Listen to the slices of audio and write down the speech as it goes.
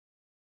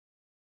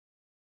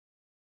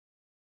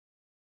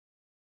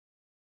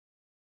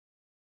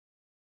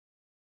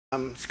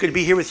It's good to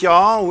be here with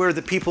y'all. We're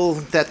the people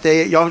that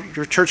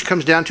your church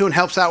comes down to and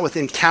helps out with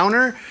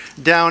Encounter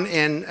down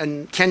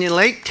in Canyon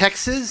Lake,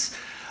 Texas.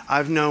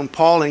 I've known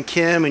Paul and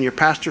Kim and your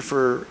pastor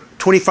for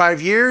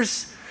 25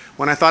 years.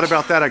 When I thought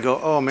about that, I go,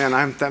 oh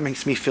man, that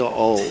makes me feel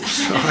old.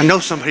 So I know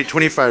somebody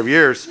 25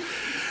 years.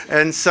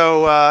 And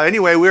so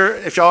anyway,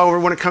 if y'all ever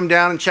want to come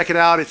down and check it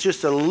out, it's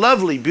just a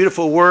lovely,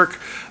 beautiful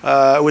work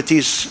with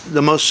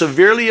the most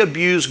severely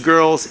abused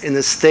girls in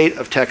the state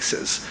of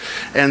Texas.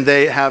 And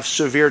they have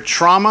severe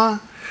trauma.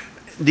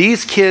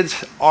 These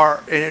kids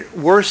are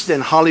worse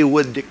than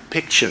Hollywood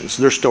depictions,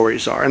 their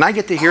stories are. And I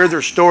get to hear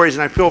their stories,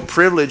 and I feel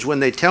privileged when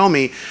they tell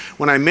me,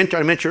 when I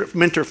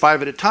mentor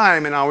 5 at a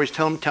time, and I always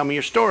tell them, tell me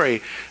your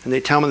story. And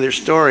they tell me their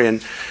story.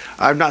 And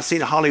I've not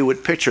seen a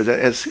Hollywood picture that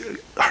has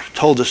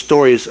told the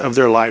stories of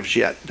their lives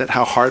yet, that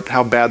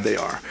how bad they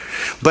are.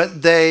 But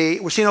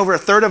we're seeing over a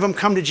third of them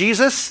come to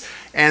Jesus,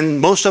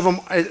 and most of them,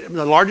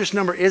 the largest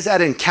number is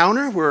at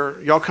Encounter, where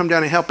y'all come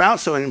down and help out.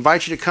 So I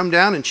invite you to come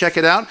down and check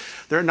it out.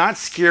 They're not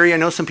scary. I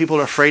know some people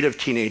are afraid of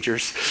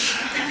teenagers,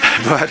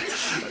 but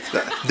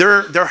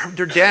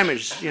they're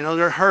damaged. You know,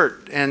 they're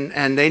hurt,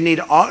 and they need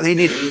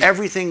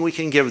everything we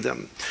can give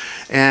them,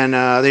 and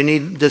they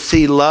need to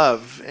see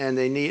love, and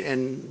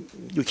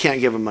you can't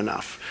give them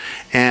enough.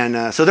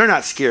 And so they're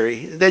not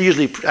scary. They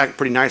usually act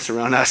pretty nice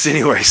around us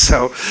anyway.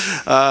 So,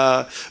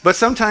 but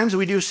sometimes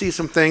we do see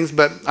some things.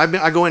 But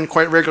I go in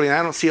quite regularly, and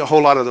I don't see a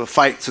whole lot of the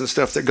fights and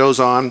stuff that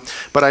goes on.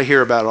 But I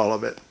hear about all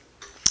of it.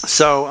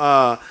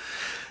 So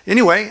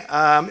anyway,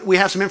 we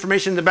have some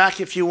information in the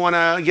back if you want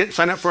to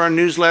sign up for our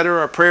newsletter,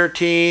 our prayer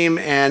team,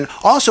 and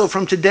also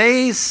from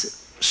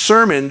today's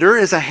sermon, there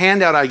is a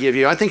handout I give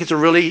you. I think it's a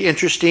really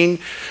interesting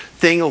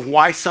thing of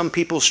why some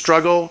people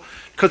struggle.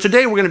 Because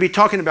today we're going to be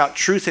talking about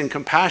truth and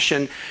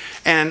compassion,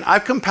 and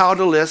I've compiled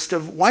a list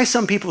of why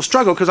some people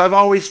struggle, because I've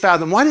always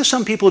fathomed, why do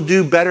some people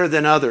do better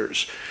than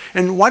others?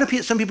 And why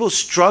do some people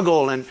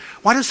struggle? And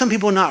why do some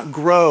people not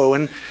grow?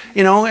 And,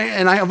 you know,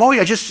 and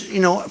I just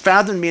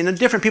fathomed me, and the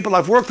different people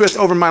I've worked with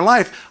over my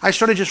life, I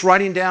started just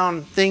writing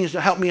down things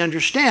to help me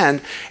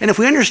understand. And if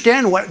we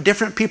understand what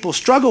different people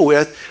struggle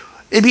with,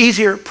 it'd be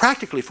easier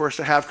practically for us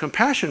to have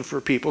compassion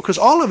for people, because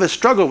all of us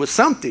struggle with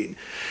something.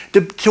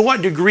 To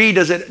what degree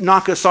does it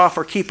knock us off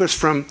or keep us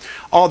from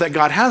all that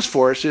God has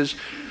for us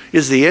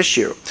is the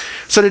issue.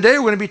 So today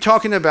we're going to be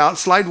talking about,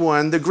 slide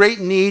 1, the great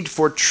need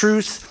for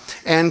truth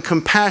and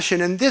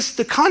compassion. And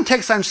the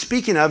context I'm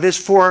speaking of is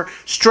for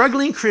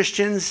struggling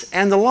Christians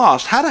and the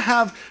lost. How to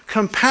have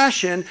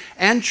compassion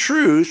and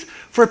truth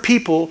for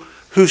people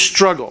who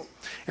struggle.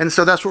 And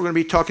so that's what we're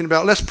going to be talking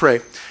about. Let's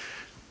pray.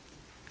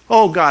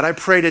 Oh God, I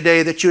pray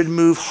today that you would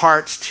move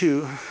hearts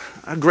to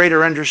a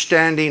greater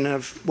understanding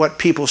of what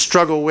people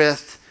struggle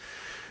with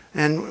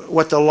and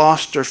what the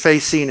lost are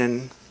facing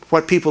and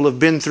what people have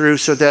been through,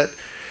 so that,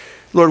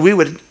 Lord, we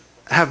would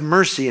have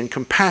mercy and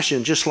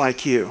compassion just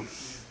like you.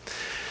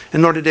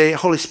 And Lord, today,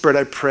 Holy Spirit,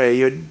 I pray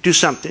you'd do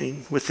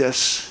something with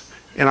this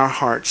in our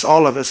hearts.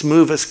 All of us,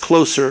 move us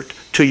closer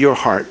to your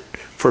heart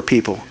for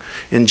people.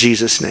 In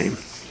Jesus' name,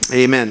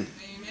 amen.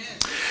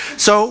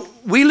 So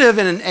we live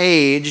in an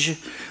age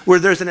where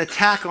there's an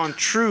attack on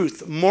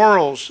truth,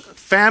 morals,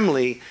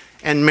 family,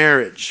 and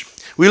marriage.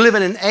 We live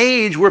in an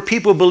age where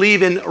people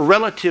believe in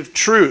relative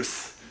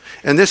truth.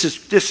 And this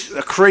is just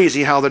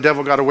crazy how the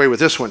devil got away with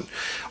this one.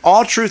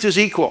 All truth is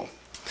equal.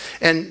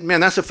 And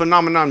man, that's a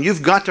phenomenon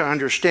you've got to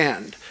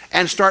understand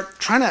and start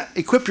trying to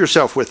equip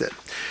yourself with it.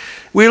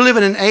 We live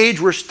in an age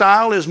where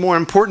style is more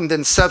important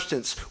than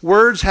substance.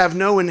 Words have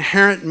no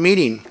inherent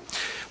meaning.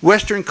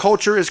 Western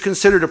culture is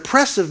considered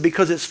oppressive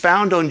because it's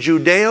found on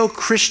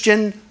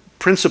Judeo-Christian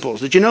principles.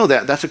 Did you know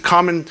that? That's a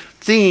common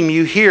theme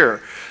you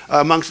hear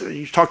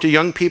you talk to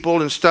young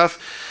people and stuff.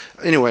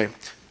 Anyway,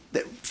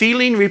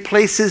 feeling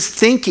replaces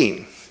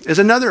thinking is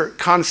another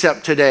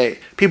concept today.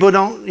 People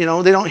don't,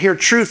 they don't hear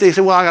truth. They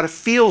say, well, I got to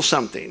feel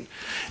something.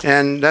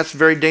 And that's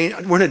we're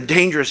in a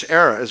dangerous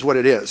era is what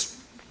it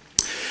is.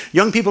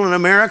 Young people in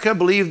America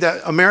believe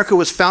that America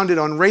was founded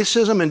on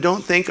racism and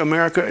don't think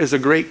America is a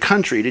great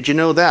country. Did you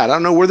know that? I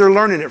don't know where they're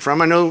learning it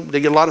from. I know they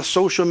get a lot of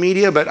social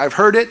media, but I've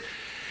heard it.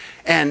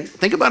 And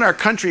think about our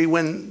country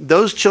when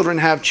those children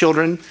have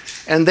children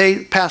and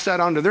they pass that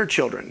on to their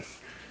children,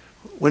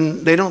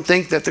 when they don't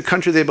think that the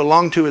country they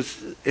belong to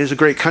is a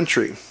great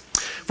country.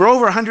 For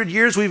over 100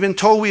 years, we've been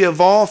told we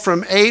evolved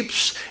from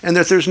apes and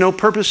that there's no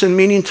purpose and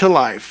meaning to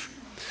life.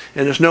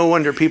 And it's no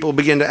wonder people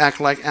begin to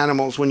act like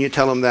animals when you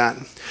tell them that.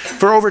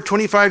 For over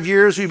 25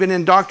 years, we've been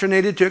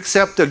indoctrinated to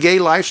accept the gay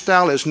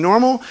lifestyle as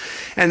normal,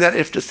 and that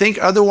if to think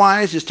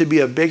otherwise is to be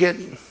a bigot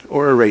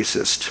or a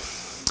racist.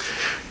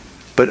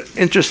 But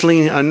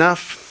interestingly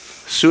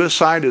enough,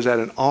 suicide is at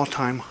an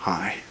all-time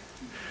high.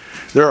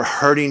 There are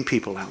hurting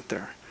people out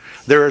there.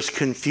 There is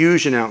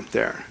confusion out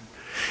there.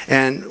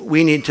 And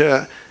we need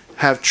to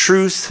have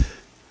truth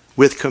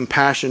with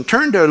compassion.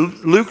 Turn to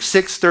Luke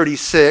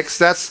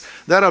 6:36.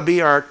 That'll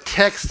be our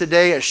text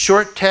today, a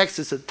short text.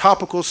 It's a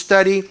topical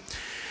study.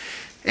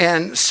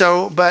 And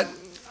so, but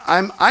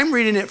I'm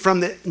reading it from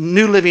the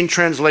New Living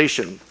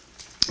Translation.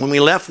 when we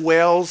left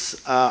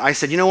Wales, I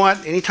said, you know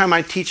what? Anytime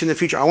I teach in the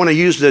future, I want to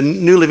use the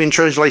New Living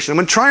Translation. I'm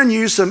going to try and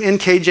use some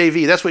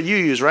NKJV. That's what you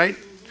use, right?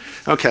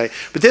 Okay.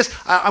 But this,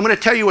 I'm going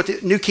to tell you what the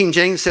New King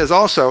James says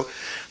also.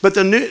 But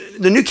the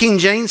New King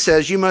James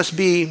says you must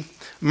be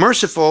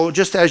merciful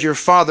just as your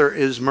Father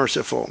is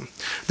merciful.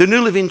 The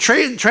New Living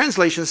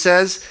Translation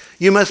says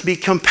you must be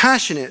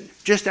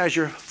compassionate just as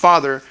your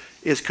Father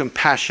is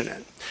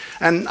compassionate.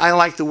 And I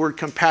like the word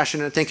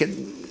compassionate. I think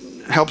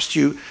it helps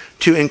you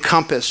to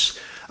encompass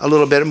a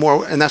little bit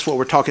more, and that's what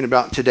we're talking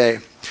about today.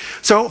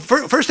 So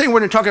first thing we're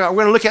going to talk about,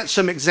 we're going to look at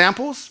some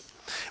examples.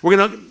 We're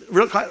going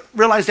to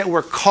realize that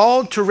we're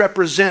called to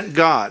represent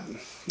God.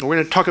 We're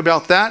going to talk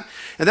about that.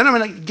 And then I'm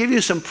going to give you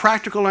some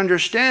practical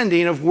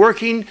understanding of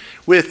working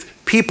with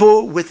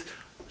people with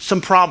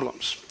some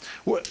problems.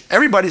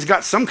 Everybody's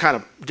got some kind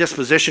of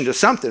disposition to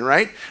something,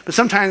 right? But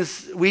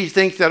sometimes we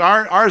think that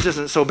ours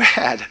isn't so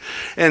bad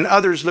and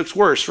others looks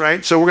worse,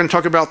 right? So we're going to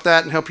talk about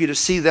that and help you to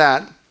see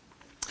that.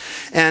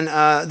 And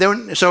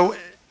so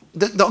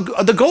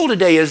the goal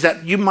today is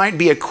that you might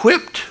be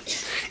equipped,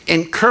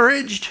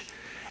 encouraged,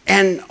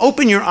 and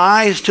open your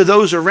eyes to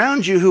those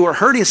around you who are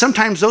hurting.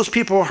 Sometimes those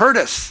people hurt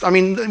us. They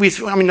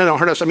don't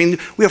hurt us.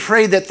 We're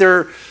afraid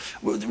that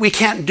we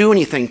can't do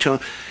anything to them.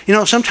 You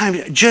know,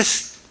 sometimes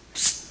just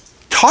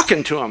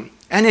talking to them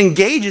and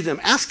engaging them,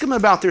 ask them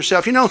about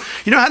themselves. You know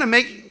how to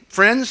make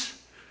friends?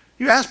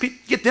 You ask people,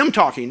 get them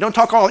talking. You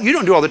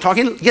don't do all the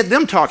talking. Get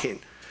them talking.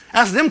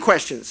 Ask them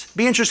questions.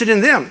 Be interested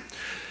in them.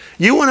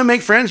 You want to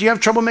make friends? You have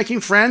trouble making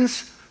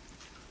friends?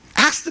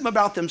 Ask them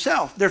about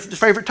themselves, their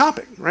favorite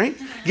topic, right?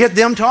 Get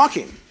them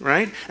talking,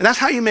 right? And that's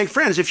how you make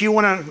friends. If you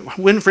want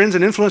to win friends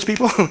and influence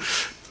people,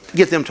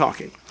 get them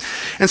talking.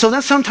 And so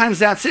sometimes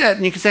that's it.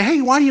 And you can say,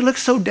 hey, why do you look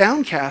so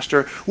downcast?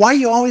 Or why are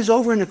you always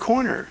over in the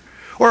corner?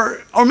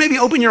 Or maybe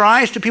open your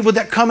eyes to people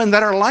that come and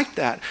that are like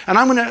that. And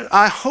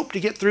I hope to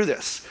get through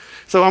this.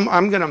 So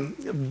I'm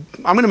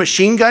gonna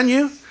machine gun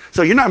you.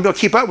 So you're not going to be able to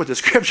keep up with the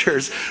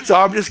scriptures. So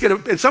I'm just going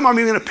to, and some I'm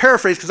going to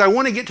paraphrase because I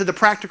want to get to the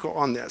practical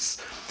on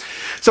this.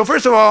 So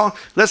first of all,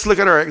 let's look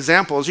at our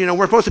examples. You know,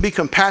 we're supposed to be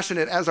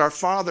compassionate as our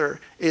Father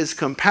is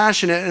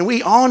compassionate. And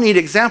we all need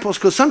examples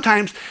because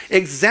sometimes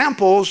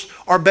examples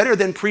are better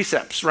than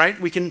precepts, right?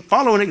 We can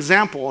follow an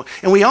example.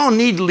 And we all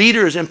need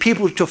leaders and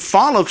people to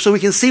follow so we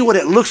can see what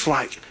it looks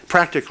like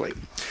practically.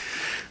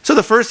 So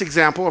the first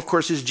example, of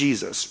course, is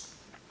Jesus.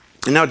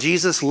 And now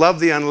Jesus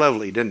loved the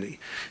unlovely, didn't he?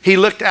 He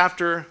looked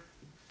after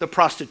the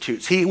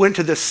prostitutes. He went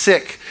to the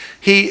sick.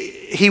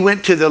 He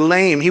went to the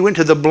lame. He went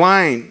to the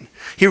blind.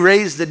 He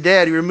raised the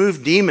dead. He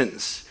removed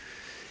demons.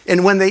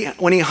 And when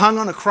he hung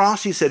on a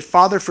cross, he said,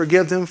 Father,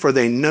 forgive them, for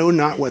they know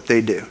not what they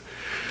do.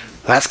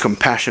 That's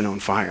compassion on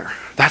fire.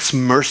 That's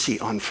mercy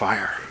on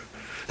fire.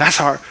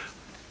 That's our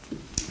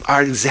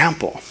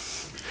example.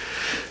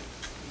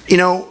 You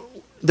know,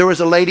 there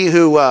was a lady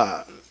who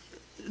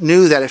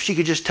knew that if she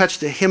could just touch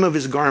the hem of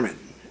his garment,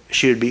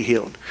 she would be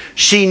healed.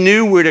 She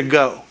knew where to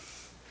go.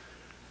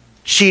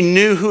 She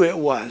knew who it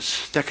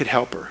was that could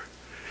help her.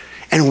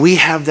 And we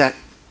have that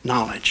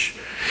knowledge.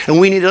 And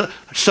we need to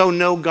so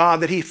know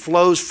God that he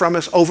flows from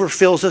us,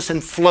 overfills us,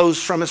 and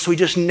flows from us. So he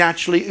just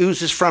naturally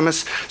oozes from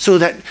us so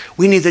that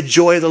we need the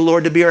joy of the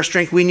Lord to be our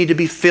strength. We need to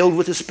be filled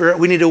with the Spirit.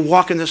 We need to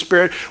walk in the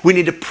Spirit. We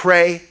need to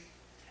pray.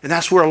 And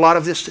that's where a lot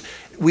of this,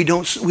 we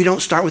don't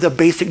start with a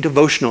basic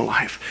devotional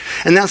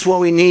life. And that's what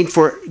we need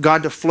for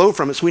God to flow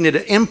from us. We need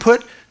an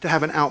input to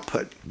have an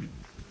output.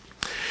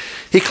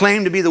 He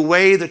claimed to be the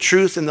way, the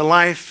truth, and the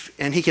life,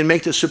 and he can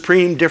make the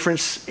supreme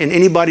difference in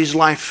anybody's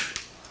life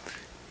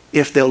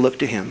if they'll look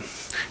to him.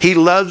 He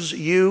loves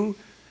you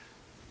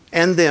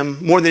and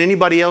them more than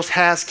anybody else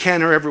has,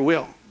 can, or ever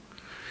will.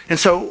 And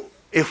so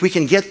if we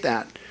can get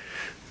that,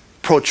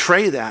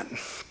 portray that,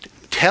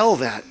 tell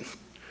that,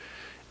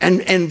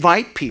 and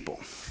invite people,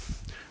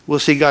 we'll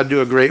see God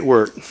do a great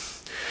work.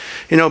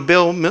 You know,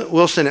 Bill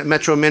Wilson at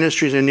Metro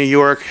Ministries in New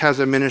York has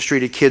a ministry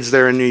to kids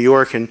there in New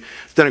York and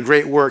has done a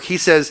great work. He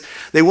says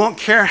they won't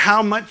care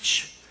how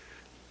much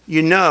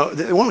you know.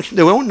 They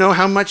won't know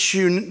how much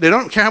they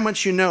don't care how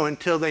much you know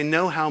until they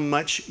know how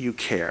much you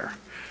care.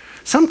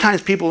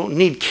 Sometimes people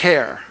need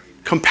care,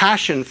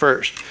 compassion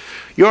first.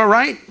 You all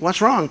right? What's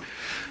wrong?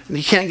 And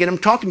you can't get them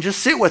talking.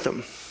 Just sit with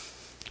them.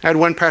 I had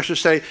one pastor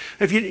say,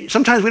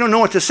 sometimes we don't know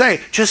what to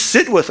say. Just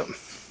sit with them.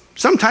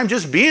 Sometimes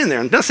just be in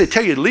there. Unless they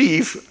tell you to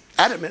leave,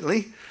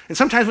 adamantly. And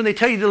sometimes when they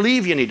tell you to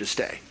leave, you need to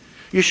stay.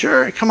 You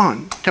sure? Come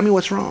on. Tell me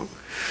what's wrong.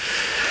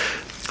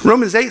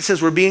 Romans 8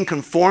 says we're being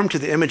conformed to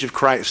the image of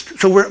Christ.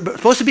 So we're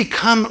supposed to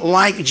become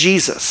like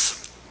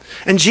Jesus.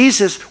 And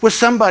Jesus was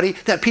somebody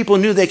that people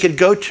knew they could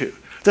go to.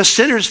 The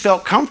sinners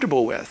felt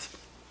comfortable with.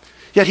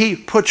 Yet he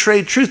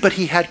portrayed truth, but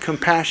he had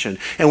compassion.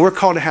 And we're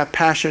called to have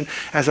passion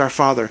as our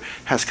Father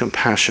has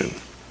compassion.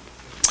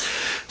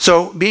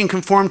 So being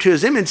conformed to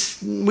his image,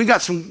 we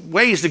got some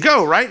ways to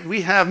go, right?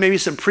 We have maybe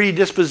some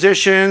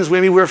predispositions.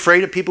 Maybe we're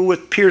afraid of people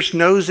with pierced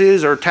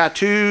noses or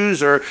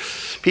tattoos or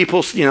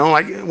people, you know,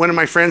 like one of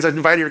my friends, I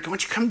invited her, why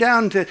don't you come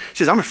down to, she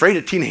says, I'm afraid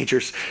of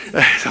teenagers.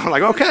 So I'm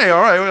like, okay,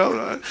 all right.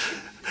 Well,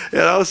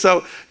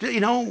 So,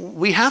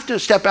 we have to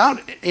step out.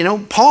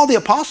 Paul the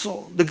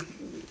Apostle, the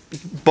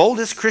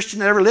boldest Christian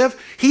that ever lived,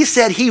 he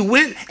said he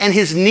went and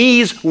his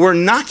knees were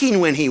knocking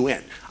when he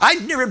went.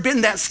 I'd never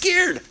been that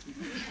scared,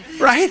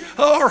 right?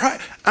 Oh, right.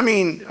 I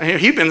mean,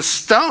 he'd been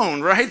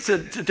stoned, right, to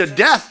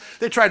death.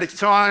 They tried to,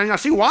 so I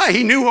see why.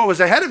 He knew what was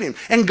ahead of him.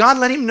 And God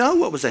let him know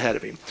what was ahead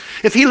of him.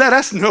 If he let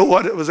us know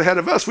what was ahead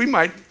of us, we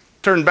might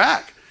turn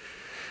back.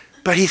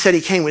 But he said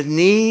he came with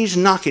knees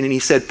knocking, and he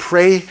said,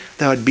 pray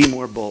that I would be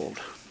more bold.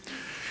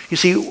 You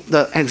see,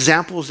 the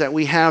examples that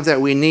we have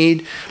that we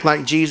need,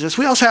 like Jesus.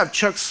 We also have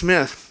Chuck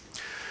Smith,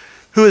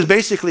 who has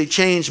basically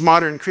changed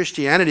modern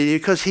Christianity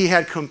because he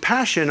had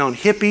compassion on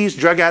hippies,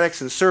 drug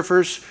addicts, and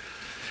surfers.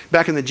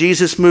 Back in the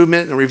Jesus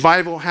movement, and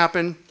revival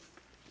happened.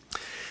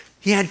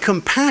 He had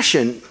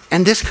compassion,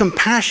 and this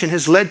compassion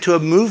has led to a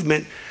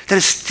movement that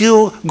is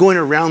still going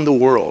around the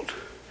world.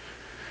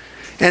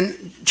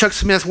 And Chuck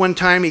Smith, one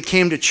time, he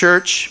came to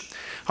church.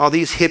 All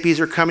these hippies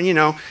are coming,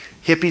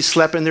 Hippies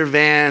slept in their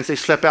vans. They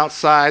slept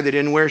outside. They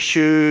didn't wear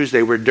shoes.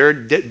 They were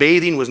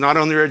bathing was not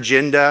on their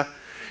agenda,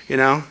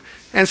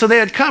 And so they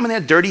had come, and they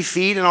had dirty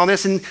feet and all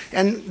this. And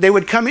they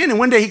would come in, and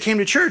one day he came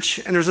to church,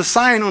 and there was a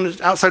sign on the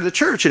outside of the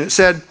church, and it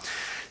said,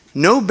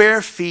 no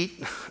bare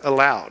feet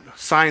allowed.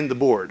 Signed the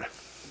board.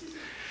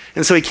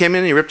 And so he came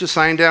in and he ripped the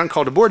sign down,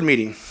 called a board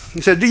meeting.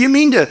 He said, do you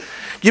mean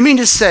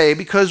to say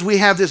because we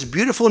have this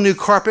beautiful new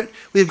carpet,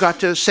 we've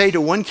got to say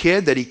to one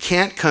kid that he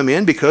can't come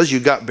in because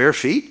you've got bare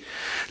feet?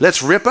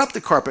 Let's rip up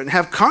the carpet and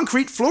have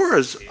concrete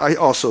floors, I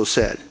also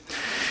said.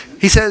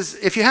 He says,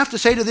 if you have to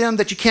say to them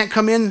that you can't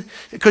come in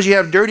because you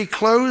have dirty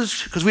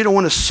clothes, because we don't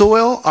want to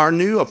soil our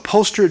new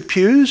upholstered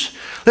pews,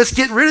 let's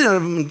get rid of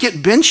them and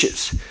get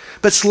benches.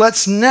 But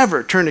let's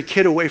never turn a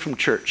kid away from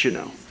church,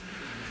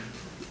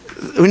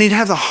 We need to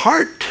have the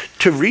heart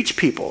to reach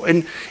people.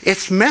 And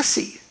it's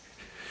messy.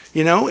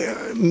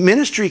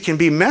 Ministry can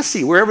be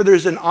messy. Wherever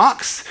there's an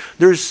ox,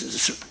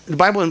 the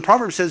Bible in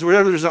Proverbs says,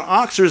 wherever there's an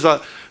ox, there's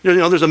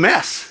a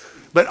mess.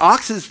 But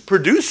oxes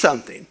produce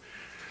something.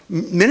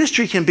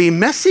 Ministry can be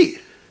messy.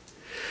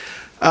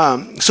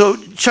 So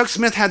Chuck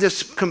Smith had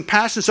this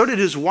compassion. So did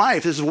his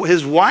wife. His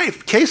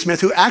wife, Kay Smith,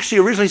 who actually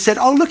originally said,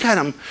 oh, look at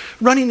him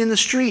running in the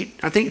street.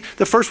 I think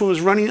the first one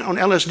was running on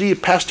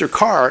LSD past their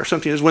car or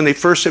something, is when they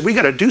first said, we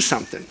got to do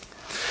something.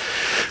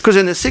 Because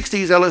in the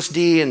 60s,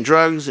 LSD and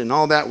drugs and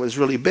all that was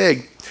really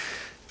big.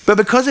 But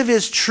because of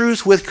his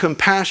truth with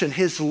compassion,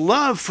 his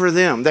love for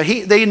them,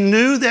 they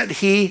knew that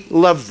he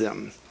loved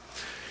them.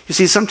 You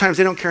see, sometimes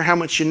they don't care how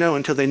much you know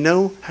until they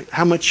know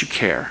how much you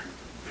care.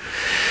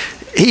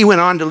 He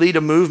went on to lead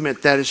a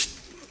movement that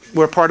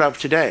we're part of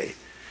today,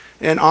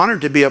 and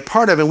honored to be a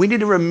part of. And we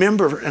need to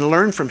remember and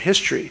learn from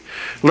history,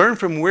 learn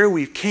from where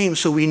we came,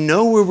 so we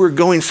know where we're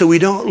going, so we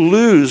don't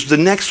lose the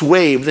next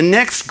wave, the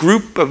next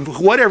group of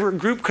whatever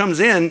group comes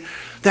in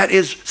that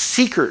is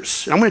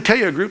seekers. And I'm going to tell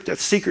you a group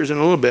that's seekers in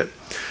a little bit.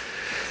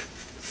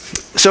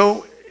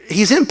 So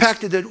he's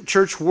impacted the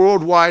church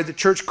worldwide, the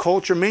church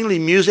culture, mainly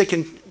music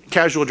and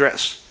casual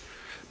dress.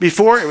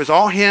 Before, it was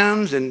all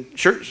hymns and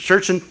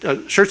shirts and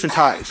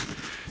ties.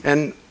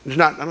 And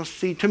I don't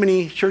see too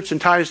many shirts and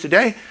ties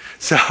today.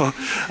 So,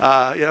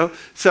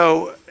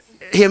 so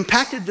he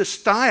impacted the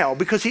style,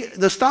 because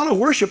the style of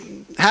worship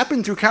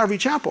happened through Calvary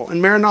Chapel and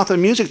Maranatha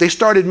music. They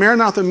started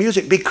Maranatha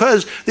music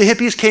because the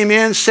hippies came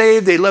in,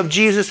 saved, they loved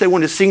Jesus, they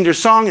wanted to sing their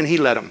song, and he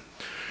led them.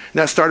 And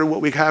that started what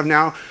we have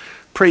now,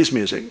 praise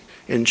music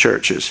in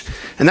churches.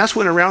 And that's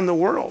went around the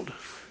world.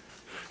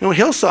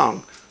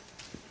 Hillsong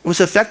was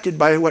affected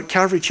by what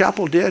Calvary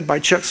Chapel did, by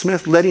Chuck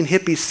Smith letting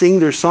hippies sing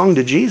their song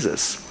to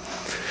Jesus,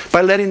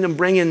 by letting them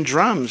bring in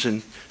drums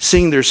and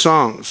sing their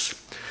songs.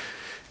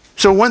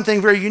 So one thing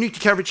very unique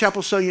to Calvary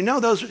Chapel, so you know,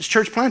 those is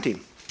church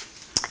planting.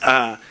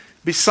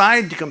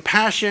 Beside the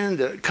compassion,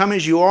 the come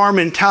as you are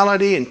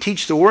mentality and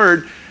teach the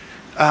word,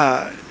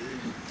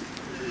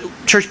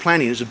 church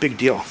planting is a big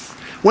deal.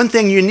 One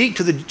thing unique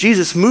to the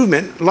Jesus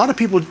movement, a lot of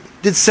people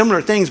did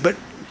similar things, but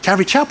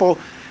Calvary Chapel,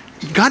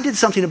 God did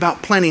something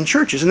about planting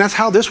churches, and that's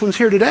how this one's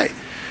here today.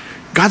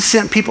 God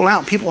sent people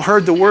out. People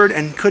heard the word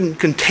and couldn't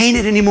contain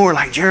it anymore,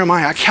 like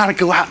Jeremiah. I gotta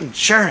go out and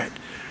share it.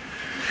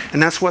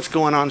 And that's what's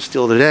going on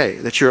still today,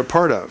 that you're a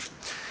part of.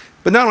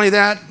 But not only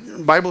that,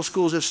 Bible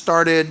schools have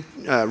started,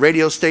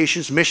 radio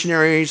stations,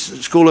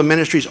 missionaries, school of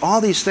ministries, all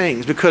these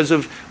things because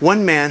of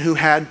one man who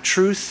had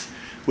truth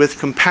with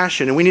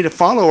compassion. And we need to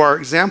follow our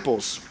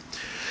examples.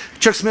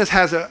 Chuck Smith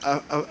has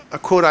a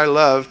quote I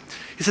love.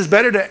 He says,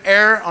 better to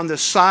err on the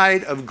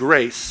side of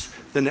grace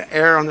than to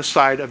err on the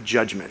side of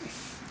judgment.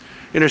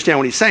 You understand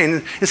what he's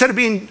saying? Instead of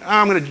being,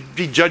 I'm going to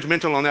be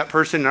judgmental on that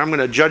person, and I'm going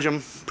to judge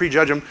them,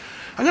 prejudge them,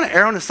 I'm going to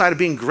err on the side of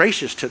being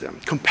gracious to them,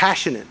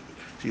 compassionate,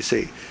 you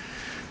see.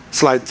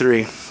 Slide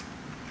 3. I'm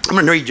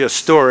going to read you a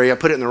story. I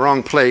put it in the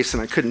wrong place,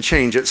 and I couldn't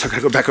change it, so I'm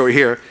going to go back over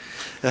here.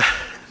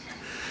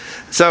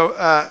 This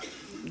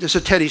is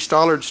a Teddy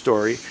Stollard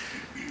story.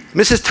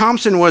 Mrs.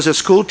 Thompson was a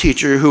school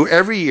teacher who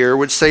every year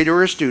would say to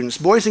her students,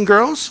 boys and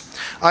girls,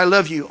 I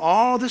love you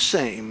all the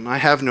same. I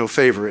have no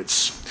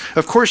favorites.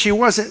 Of course, she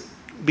wasn't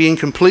being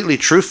completely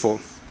truthful.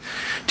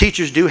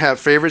 Teachers do have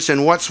favorites,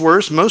 and what's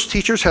worse, most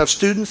teachers have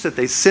students that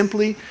they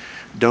simply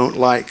don't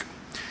like.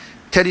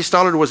 Teddy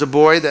Stollard was a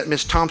boy that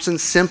Miss Thompson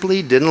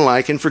simply didn't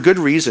like, and for good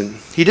reason.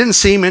 He didn't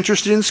seem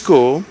interested in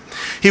school.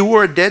 He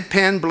wore a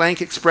deadpan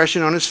blank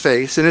expression on his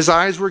face, and his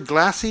eyes were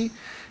glassy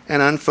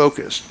and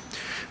unfocused.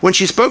 When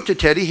she spoke to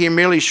Teddy, he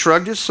merely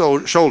shrugged his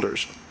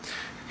shoulders.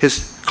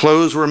 His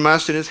clothes were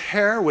mussed, and his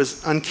hair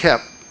was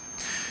unkempt.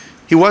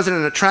 He wasn't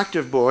an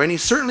attractive boy, and he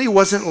certainly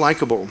wasn't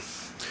likable.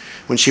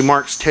 When she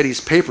marks Teddy's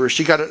papers,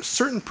 she got a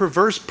certain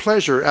perverse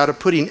pleasure out of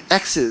putting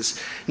X's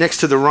next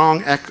to the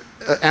wrong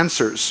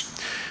answers.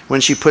 When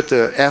she put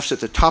the F's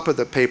at the top of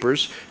the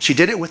papers, she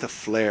did it with a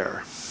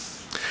flair.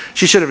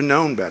 She should have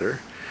known better.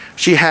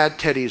 She had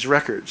Teddy's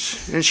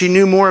records, and she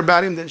knew more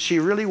about him than she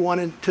really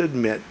wanted to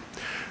admit.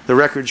 The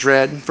records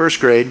read, first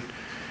grade,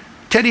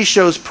 Teddy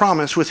shows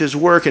promise with his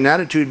work and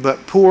attitude,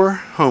 but poor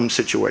home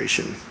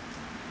situation.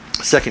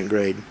 Second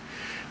grade,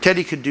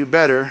 Teddy could do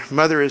better.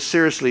 Mother is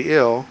seriously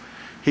ill.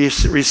 He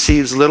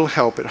receives little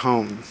help at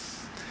home.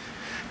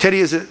 Teddy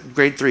is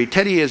grade 3.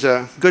 Teddy is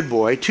a good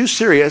boy, too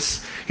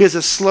serious. He is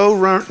a slow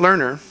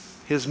learner.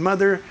 His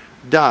mother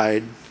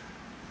died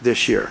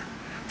this year.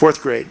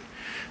 Fourth grade.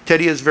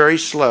 Teddy is very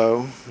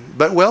slow,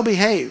 but well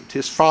behaved.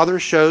 His father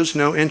shows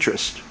no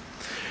interest.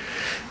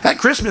 At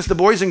Christmas, the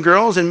boys and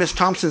girls in Miss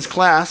Thompson's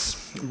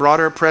class brought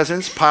her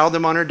presents, piled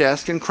them on her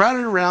desk, and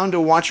crowded around to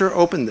watch her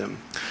open them.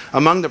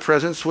 Among the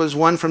presents was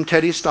one from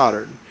Teddy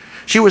Stoddard.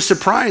 She was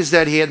surprised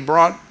that he had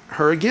brought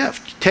her a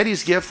gift.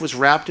 Teddy's gift was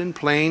wrapped in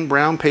plain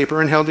brown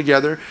paper and held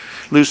together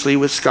loosely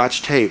with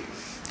Scotch tape.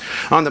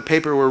 On the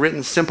paper were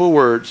written simple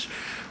words,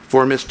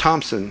 "For Miss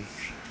Thompson,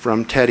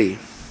 from Teddy."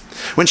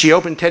 When she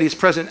opened Teddy's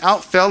present,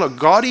 out fell a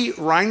gaudy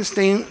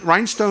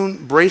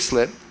rhinestone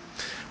bracelet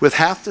with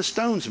half the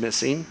stones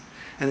missing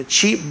and a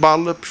cheap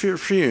bottle of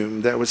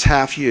perfume that was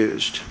half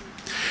used.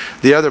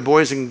 The other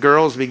boys and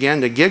girls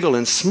began to giggle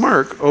and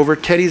smirk over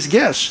Teddy's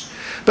gifts.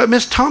 But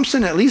Miss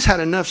Thompson at least had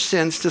enough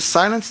sense to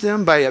silence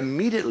them by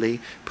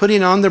immediately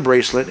putting on the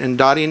bracelet and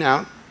dotting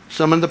out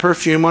some of the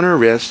perfume on her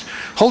wrist,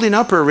 holding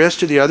up her wrist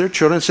to the other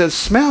children, said,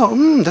 "Smell,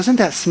 doesn't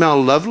that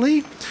smell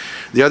lovely?"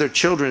 The other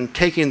children,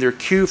 taking their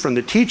cue from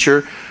the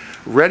teacher,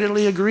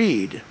 readily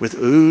agreed with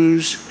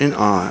oohs and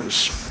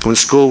ahs. When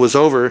school was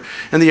over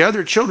and the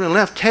other children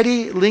left,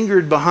 Teddy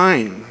lingered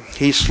behind.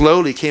 He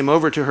slowly came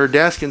over to her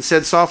desk and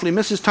said softly,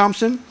 "Mrs.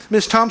 Thompson,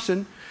 Miss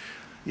Thompson,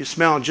 you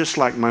smell just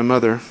like my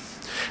mother.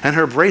 And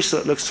her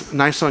bracelet looks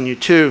nice on you,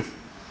 too.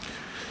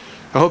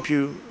 I hope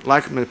you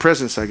like the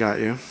presents I got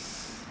you."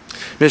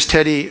 When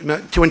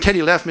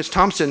Teddy left, Miss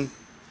Thompson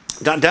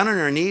got down on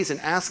her knees and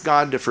asked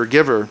God to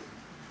forgive her.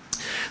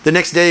 The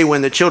next day,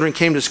 when the children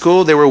came to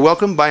school, they were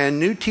welcomed by a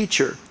new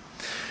teacher.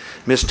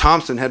 Miss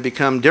Thompson had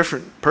become a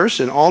different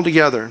person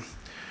altogether.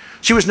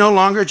 She was no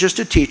longer just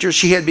a teacher.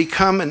 She had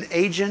become an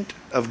agent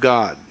of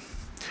God,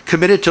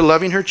 committed to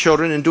loving her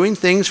children and doing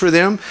things for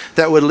them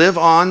that would live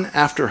on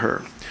after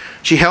her.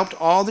 She helped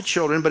all the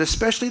children, but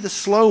especially the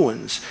slow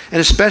ones, and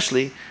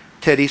especially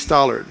Teddy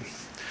Stollard.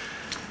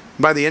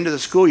 By the end of the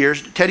school year,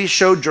 Teddy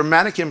showed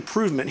dramatic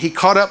improvement. He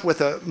caught up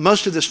with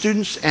most of the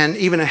students and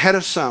even ahead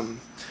of some.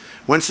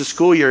 Once the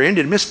school year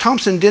ended, Miss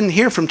Thompson didn't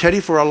hear from Teddy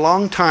for a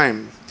long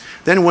time.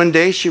 Then one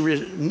day she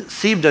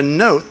received a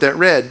note that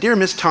read, "Dear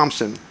Miss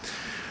Thompson,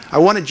 I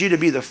wanted you to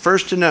be the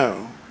first to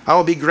know. I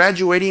will be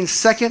graduating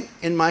second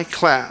in my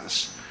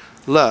class.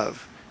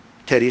 Love,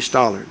 Teddy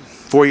Stollard."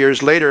 4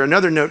 years later,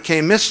 another note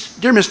came,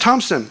 "Dear Miss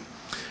Thompson,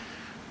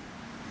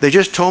 they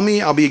just told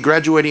me I'll be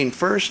graduating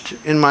first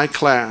in my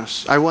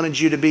class. I wanted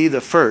you to be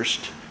the first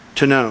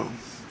to know.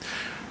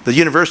 The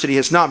university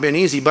has not been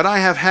easy, but I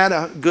have had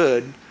a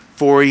good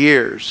 4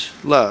 years.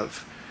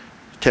 Love,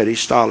 Teddy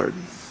Stollard."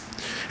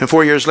 And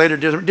 4 years later,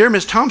 "Dear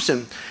Miss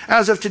Thompson,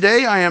 as of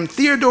today, I am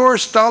Theodore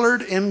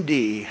Stollard,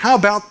 MD. How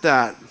about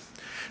that?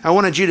 I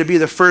wanted you to be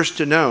the first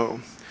to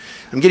know.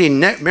 I'm getting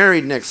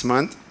married next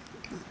month,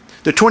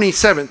 the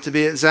 27th to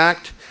be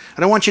exact,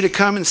 and I want you to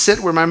come and sit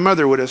where my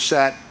mother would have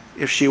sat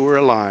if she were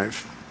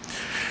alive.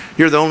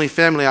 You're the only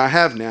family I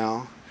have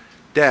now.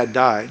 Dad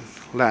died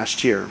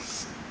last year.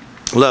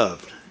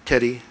 Love,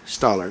 Teddy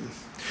Stollard."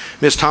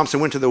 Miss Thompson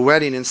went to the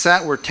wedding and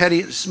sat where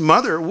Teddy's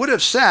mother would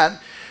have sat.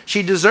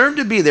 She deserved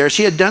to be there.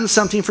 She had done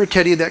something for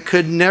Teddy that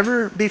could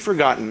never be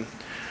forgotten.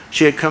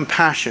 She had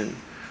compassion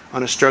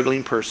on a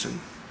struggling person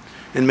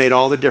and made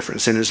all the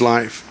difference in his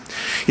life.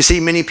 You see,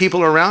 many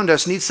people around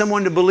us need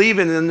someone to believe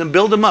in and to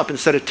build them up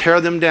instead of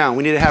tear them down.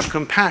 We need to have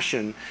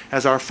compassion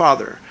as our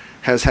Father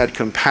has had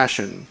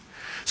compassion.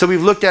 So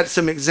we've looked at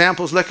some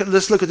examples.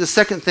 Let's look at the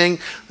second thing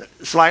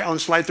on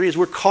slide 3 is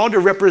we're called to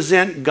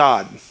represent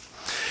God.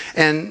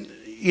 And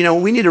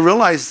we need to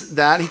realize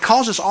that He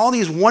calls us all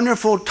these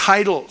wonderful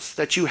titles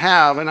that you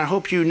have, and I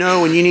hope you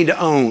know and you need to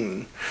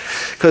own,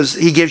 because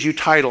He gives you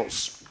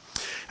titles.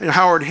 And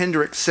Howard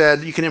Hendricks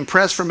said, "You can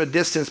impress from a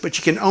distance, but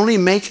you can only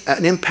make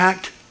an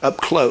impact up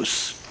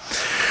close."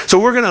 So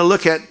we're going to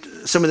look at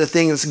some of the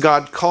things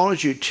God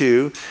calls you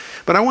to,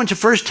 but I want to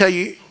first tell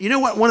you, you know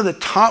what one of the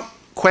top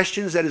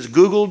questions that is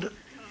Googled,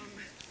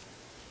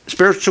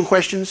 spiritual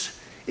questions,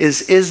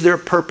 is there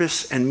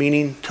purpose and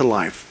meaning to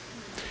life?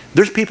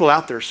 There's people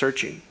out there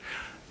searching.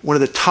 One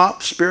of the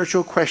top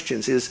spiritual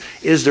questions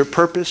is there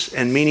purpose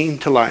and meaning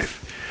to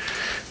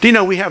life? Do you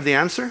know we have the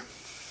answer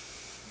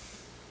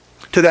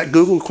to that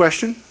Google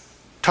question?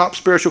 Top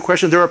spiritual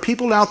question. There are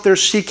people out there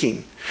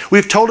seeking.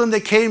 We've told them they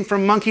came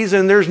from monkeys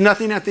and there's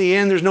nothing at the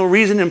end. There's no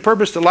reason and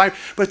purpose to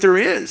life, but there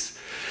is.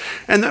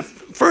 And the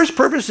first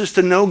purpose is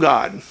to know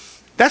God.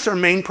 That's our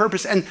main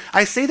purpose. And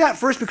I say that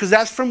first because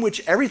that's from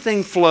which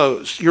everything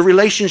flows, your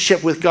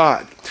relationship with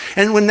God.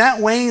 And when that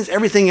wanes,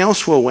 everything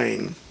else will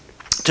wane.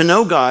 To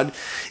know God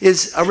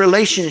is a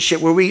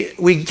relationship where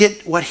we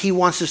get what He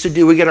wants us to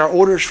do. We get our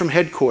orders from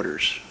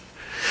headquarters.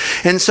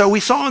 And so we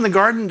saw in the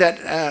garden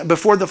that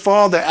before the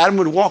fall that Adam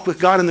would walk with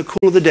God in the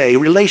cool of the day.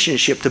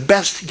 Relationship, the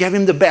best, give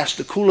Him the best,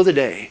 the cool of the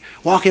day.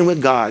 Walking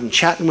with God and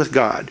chatting with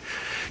God.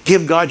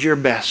 Give God your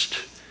best.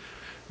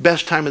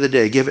 Best time of the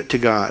day, give it to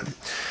God.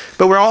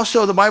 But we're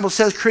also, the Bible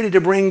says, created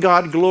to bring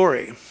God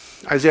glory.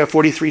 Isaiah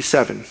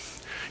 43:7.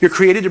 You're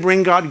created to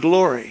bring God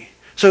glory.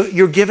 So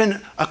you're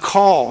given a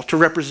call to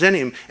represent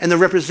Him. And the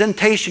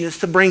representation is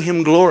to bring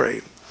Him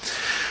glory.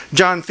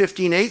 John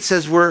 15:8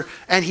 says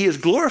and He is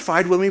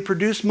glorified when we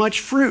produce much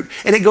fruit.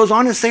 And it goes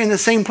on to say in the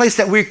same place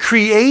that we're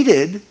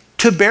created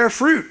to bear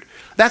fruit.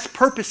 That's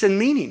purpose and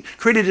meaning.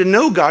 Created to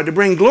know God, to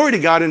bring glory to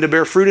God, and to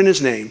bear fruit in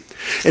His name.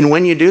 And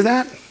when you do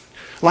that,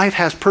 life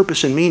has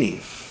purpose and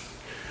meaning.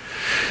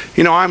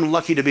 You know, I'm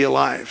lucky to be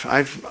alive.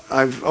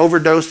 I've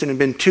overdosed and have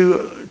been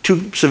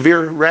two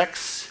severe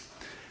wrecks.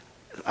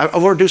 I've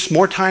overdosed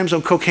more times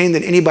on cocaine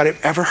than anybody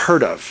I've ever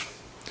heard of.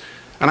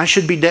 And I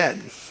should be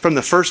dead from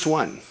the first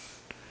one.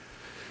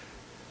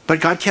 But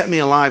God kept me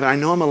alive, and I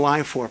know I'm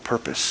alive for a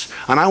purpose.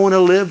 And I want to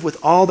live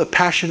with all the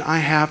passion I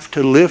have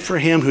to live for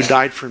Him who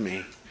died for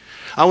me.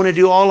 I want to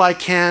do all I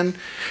can.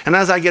 And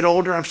as I get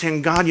older, I'm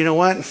saying, God, you know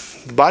what?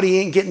 The body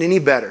ain't getting any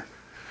better.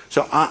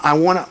 So I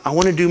want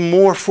to do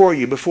more for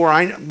you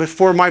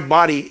before my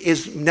body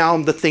is now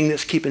the thing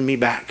that's keeping me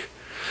back.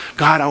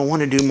 God, I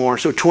want to do more.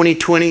 So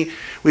 2020,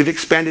 we've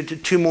expanded to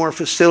 2 more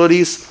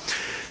facilities.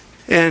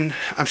 And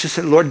I'm just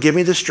saying, Lord, give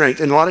me the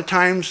strength. And a lot of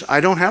times, I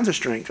don't have the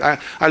strength. I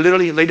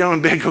literally lay down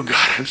in bed and go,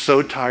 God, I'm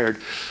so tired.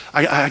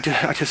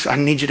 I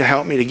need you to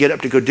help me to get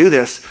up to go do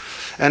this.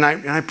 And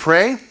I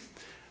pray, and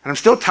I'm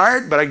still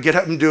tired, but I get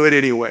up and do it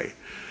anyway.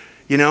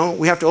 You know,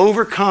 we have to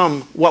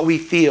overcome what we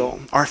feel,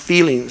 our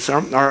feelings,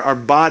 our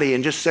body,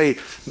 and just say,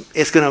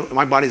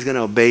 my body's going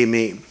to obey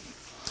me.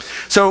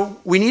 So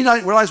we need to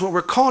realize what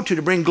we're called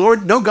to bring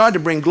glory, know God, to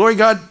bring glory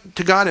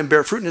to God and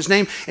bear fruit in His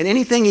name. And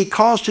anything He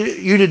calls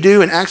you to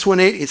do in Acts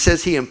 1:8, it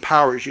says He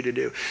empowers you to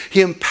do.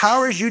 He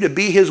empowers you to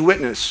be His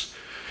witness.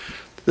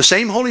 The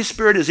same Holy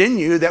Spirit is in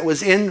you that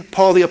was in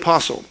Paul the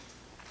Apostle.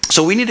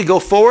 So we need to go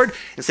forward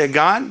and say,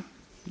 God,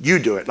 you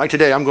do it. Like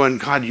today, I'm going,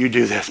 God, you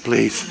do this,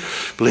 please,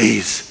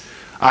 please.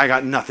 I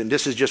got nothing.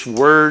 This is just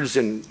words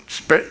and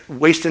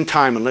wasting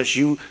time unless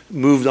you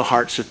move the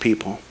hearts of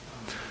people.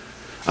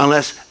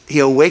 Unless He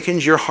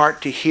awakens your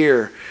heart to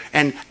hear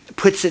and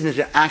puts it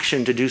into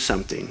action to do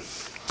something.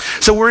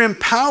 So we're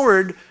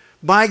empowered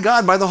by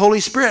God, by the Holy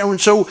Spirit. And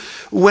so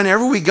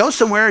whenever we go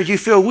somewhere, you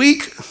feel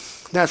weak,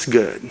 that's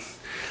good.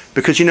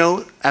 Because you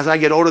know, as I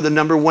get older, the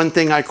number one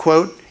thing I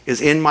quote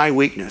is, in my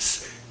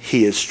weakness,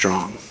 He is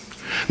strong.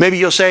 Maybe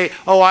you'll say,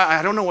 oh,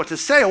 I don't know what to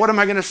say. What am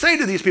I going to say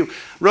to these people?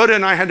 Rhoda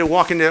and I had to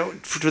walk into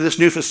this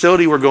new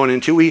facility we're going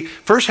into. We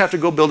first have to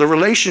go build a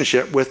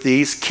relationship with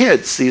these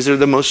kids. These are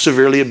the most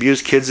severely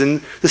abused kids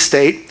in the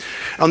state.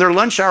 On their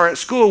lunch hour at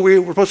school, we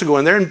were supposed to go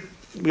in there, and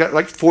we got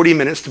like 40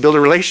 minutes to build a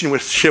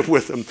relationship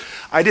with them.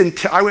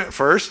 I went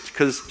first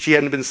because she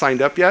hadn't been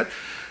signed up yet.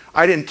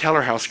 I didn't tell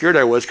her how scared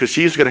I was because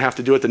she's going to have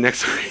to do it the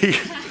next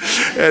week.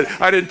 And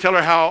I didn't tell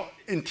her how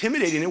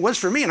intimidating it was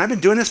for me. And I've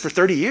been doing this for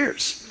 30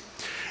 years.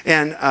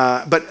 And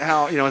but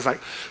how, you know, it's like,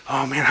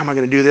 oh man, how am I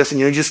going to do this? And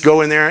you know, just go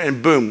in there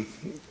and boom,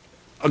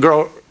 a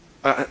girl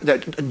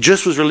that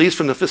just was released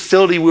from the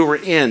facility we were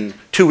in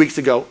 2 weeks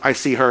ago. I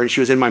see her, and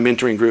she was in my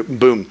mentoring group.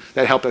 Boom,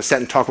 that helped us sit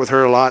and talk with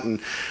her a lot and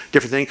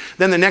different things.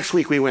 Then the next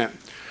week we went.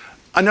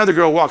 Another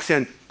girl walks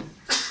in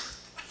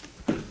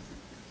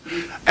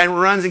and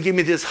runs and gives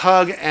me this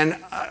hug. And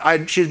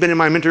she's been in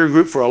my mentoring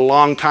group for a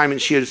long time, and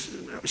she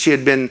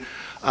had been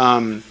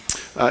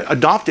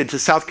adopted to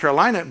South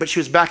Carolina, but she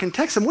was back in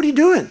Texas. What are you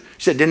doing?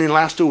 She said, didn't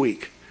last a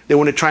week. They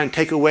want to try and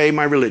take away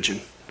my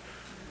religion.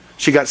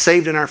 She got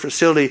saved in our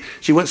facility.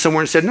 She went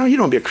somewhere and said, no, you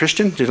don't be a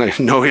Christian. She's like,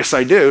 no, yes,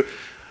 I do.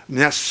 And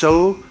that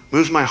so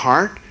moves my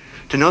heart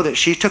to know that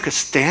she took a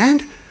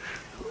stand.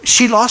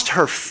 She lost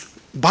her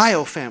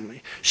bio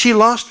family. She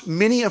lost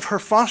many of her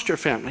foster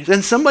families.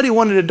 And somebody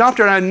wanted to adopt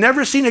her. And I'd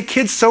never seen a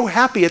kid so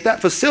happy at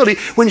that facility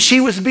when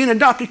she was being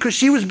adopted, because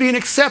she was being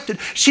accepted.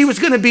 She was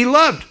going to be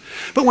loved.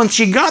 But when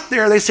she got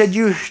there, they said,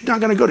 you're not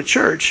going to go to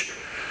church.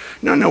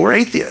 No, we're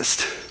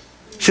atheists.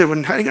 She said,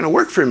 well, how are you going to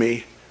work for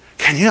me?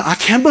 I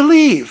can't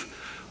believe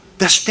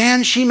the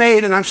stand she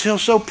made, and I'm still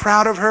so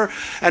proud of her.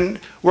 And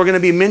we're going to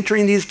be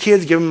mentoring these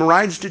kids, give them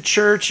rides to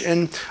church,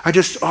 and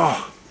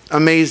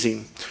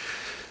amazing.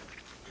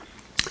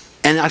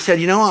 And I said,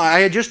 I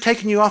had just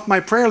taken you off my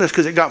prayer list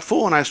because it got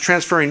full and I was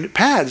transferring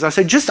pads. I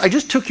said, I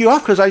just took you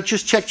off because I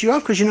just checked you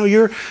off because,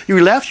 you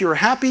left, you were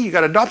happy, you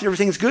got adopted,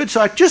 everything's good.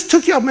 So I just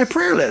took you off my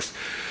prayer list.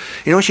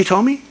 You know what she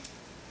told me?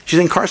 She's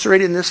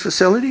incarcerated in this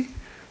facility.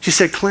 She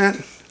said,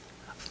 Clint,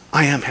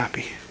 I am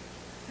happy.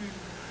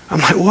 I'm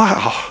like,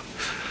 wow.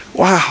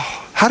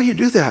 How do you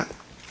do that?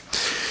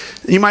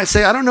 You might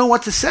say, I don't know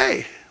what to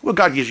say. Well,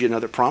 God gives you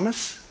another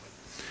promise.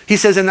 He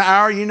says, in the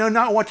hour you know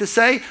not what to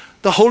say,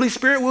 the Holy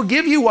Spirit will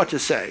give you what to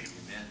say.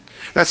 Amen.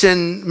 That's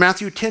in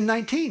Matthew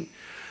 10:19.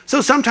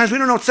 So sometimes we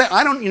don't know what to say.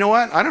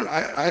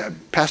 I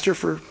pastor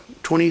for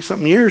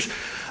 20-something years.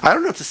 I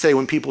don't know what to say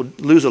when people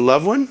lose a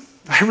loved one.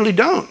 I really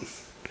don't.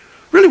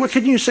 Really, what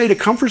can you say to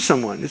comfort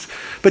someone?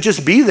 But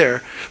just be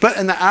there. But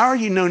in the hour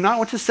you know not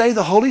what to say,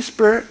 the Holy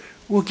Spirit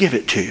will give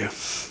it to you.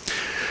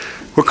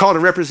 We're called to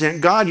represent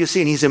God, you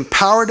see, and He's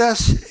empowered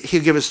us.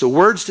 He'll give us the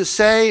words to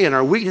say. In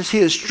our weakness, He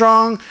is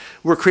strong.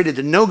 We're created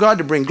to know God,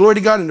 to bring glory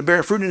to God, and to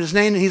bear fruit in His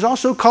name. And He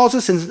also calls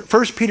us in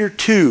 1 Peter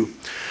 2,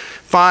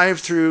 5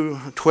 through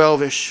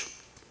 12-ish.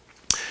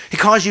 He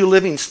calls you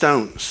living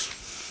stones.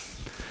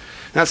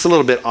 That's a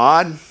little bit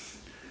odd.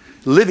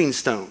 Living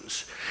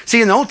stones.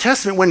 See, in the Old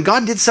Testament, when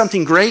God did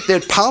something great,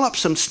 they'd pile up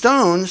some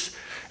stones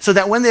so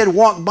that when they'd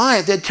walk by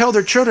it, they'd tell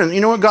their children,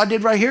 you know what God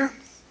did right here?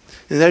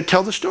 And they'd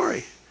tell the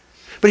story.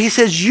 But He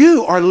says,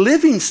 you are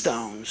living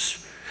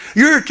stones.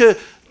 You're to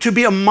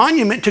be a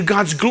monument to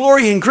God's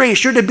glory and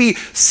grace. You're to be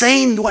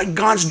saying what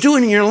God's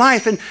doing in your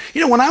life. And,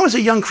 when I was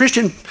a young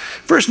Christian,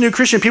 first new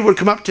Christian, people would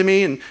come up to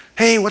me and,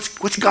 hey,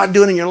 what's God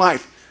doing in your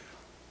life?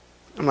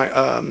 I'm like,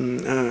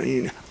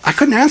 I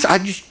couldn't answer. I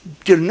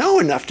just didn't know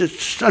enough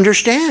to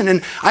understand.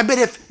 And I bet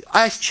if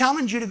I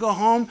challenge you to go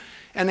home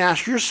and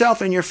ask yourself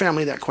and your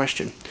family that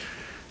question,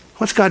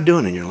 what's God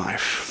doing in your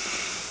life?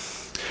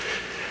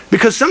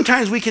 Because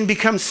sometimes we can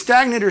become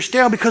stagnant or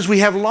stale because we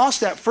have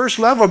lost that first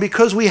level,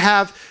 because we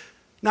have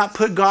not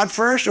put God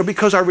first, or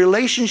because our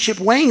relationship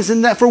wanes.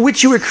 And that for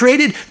which you were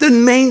created, the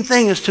main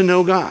thing is to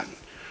know God.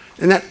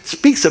 And that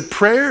speaks of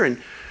prayer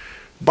and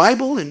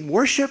Bible and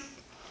worship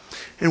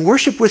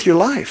with your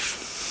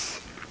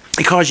life.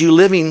 He calls you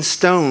living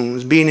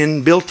stones,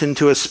 being built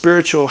into a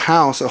spiritual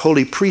house, a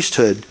holy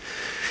priesthood.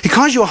 He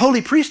calls you a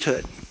holy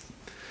priesthood.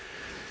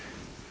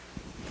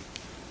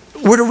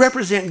 We're to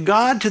represent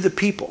God to the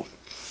people,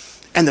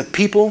 and the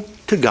people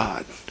to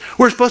God.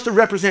 We're supposed to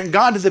represent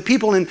God to the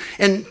people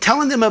and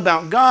telling them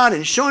about God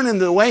and showing them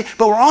the way,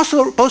 but we're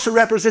also supposed to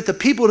represent the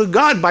people to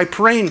God by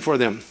praying for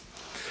them.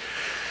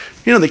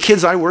 The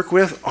kids I work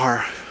with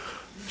are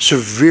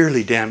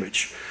severely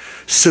damaged,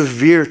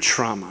 severe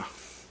trauma.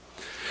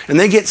 And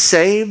they get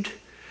saved,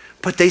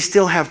 but they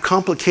still have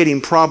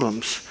complicating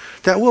problems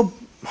that will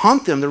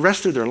haunt them the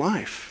rest of their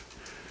life.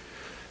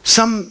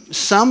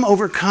 Some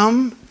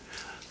overcome,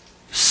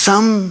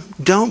 some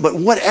don't, but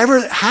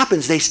whatever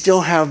happens, they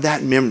still have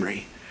that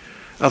memory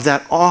of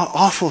that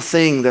awful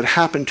thing that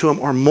happened to them,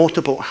 or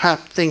multiple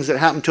things that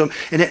happened to them,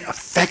 and it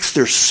affects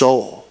their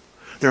soul,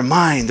 their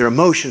mind, their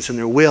emotions, and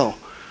their will.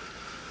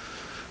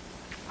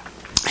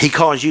 He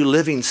calls you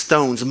living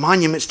stones,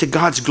 monuments to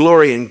God's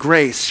glory and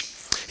grace.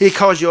 He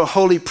calls you a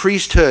holy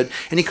priesthood,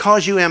 and He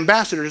calls you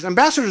ambassadors.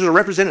 Ambassadors will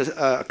represent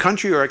a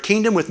country or a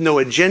kingdom with no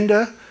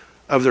agenda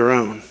of their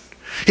own.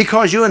 He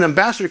calls you an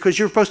ambassador because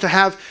you're supposed to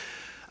have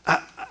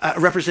a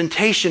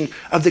representation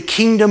of the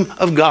kingdom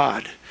of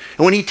God.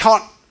 And when He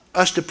taught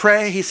us to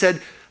pray, He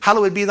said,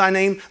 hallowed be thy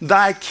name,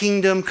 thy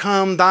kingdom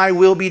come, thy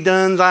will be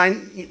done, thy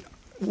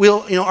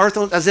will, earth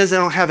as it is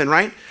in heaven,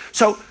 right?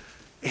 So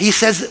He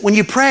says that when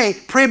you pray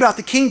about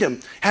the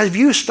kingdom. Have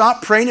you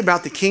stopped praying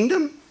about the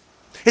kingdom?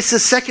 It's the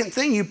second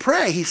thing you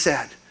pray, He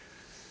said.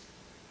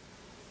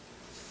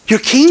 Your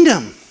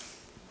kingdom.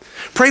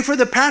 Pray for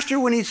the pastor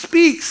when he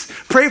speaks.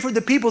 Pray for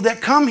the people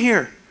that come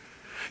here.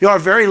 You are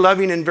very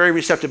loving and very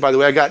receptive, by the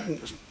way. I got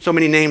so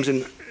many names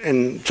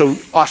and so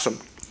awesome.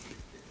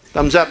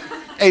 Thumbs up,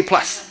 A+,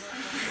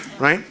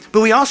 right?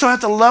 But we also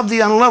have to love the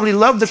unlovely,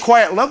 love the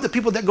quiet, love the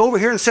people that go over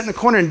here and sit in the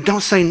corner and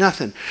don't say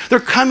nothing. They're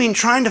coming,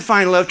 trying to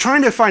find love,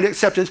 trying to find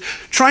acceptance,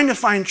 trying to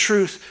find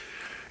truth.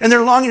 And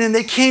they're longing, and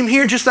they came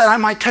here just that I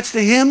might touch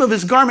the hem of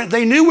His garment.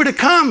 They knew where to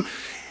come.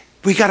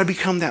 We got to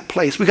become that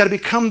place. We got to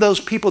become those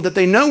people that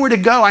they know where to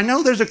go. I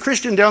know there's a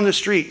Christian down the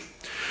street.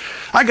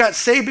 I got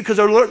saved because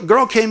a little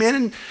girl came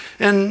in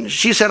and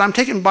she said, I'm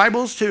taking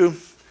Bibles to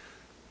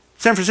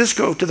San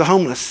Francisco to the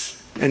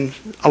homeless. And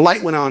a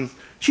light went on.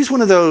 She's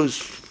one of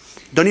those,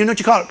 don't even know what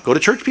you call it, go to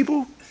church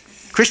people?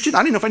 Christian? I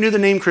didn't know if I knew the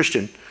name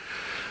Christian.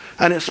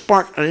 And it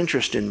sparked an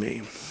interest in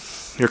me.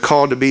 You're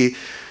called to be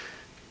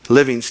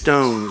living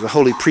stones, a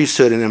holy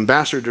priesthood, an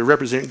ambassador to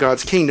represent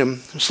God's kingdom.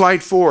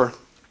 Slide 4,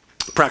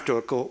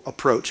 practical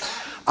approach.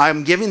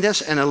 I'm giving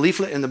this and a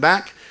leaflet in the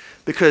back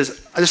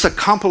because it's a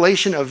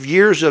compilation of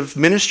years of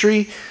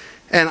ministry,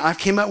 and I've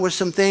came up with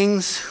some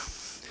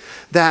things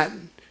that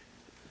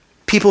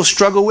people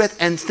struggle with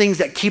and things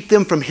that keep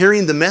them from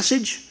hearing the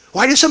message.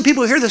 Why do some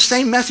people hear the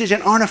same message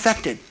and aren't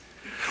affected?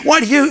 Why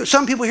do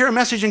some people hear a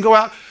message and go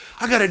out,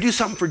 I got to do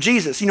something for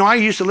Jesus. You know, I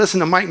used to listen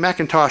to Mike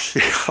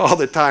McIntosh all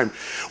the time.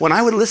 When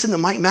I would listen to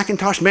Mike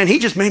McIntosh, man, he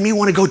just made me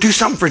want to go do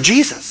something for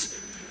Jesus.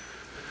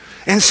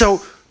 And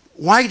so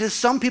why do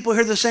some people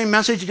hear the same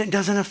message and it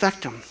doesn't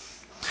affect them?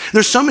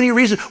 There's so many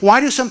reasons. Why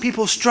do some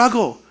people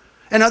struggle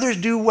and others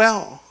do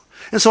well?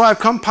 And so I've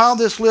compiled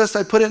this list.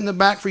 I put it in the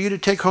back for you to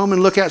take home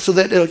and look at so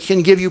that it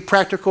can give you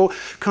practical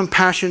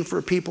compassion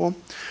for people.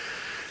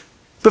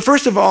 But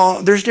first of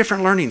all, there's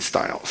different learning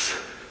styles.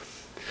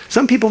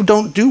 Some people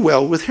don't do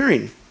well with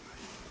hearing.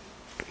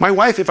 My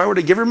wife, if I were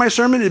to give her my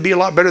sermon, it'd be a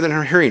lot better than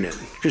her hearing it,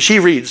 because she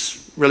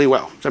reads really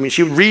well. I mean,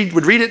 she would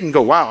read it and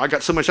go, wow, I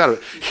got so much out of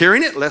it.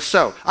 Hearing it, less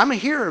so. I'm a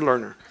hearer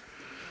learner.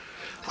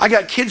 I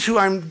got kids who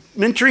I'm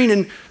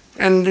mentoring,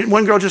 and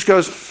one girl just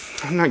goes,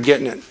 I'm not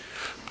getting it.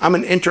 I'm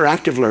an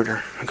interactive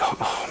learner. I go,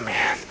 oh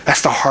man,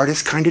 that's the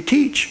hardest kind to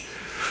teach.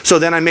 So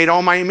then I made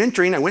all my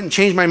mentoring, I went and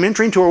changed my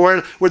mentoring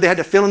to where they had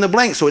to fill in the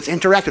blanks, so it's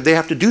interactive. They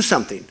have to do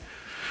something.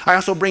 I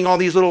also bring all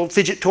these little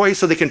fidget toys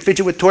so they can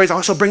fidget with toys. I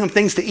also bring them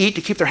things to eat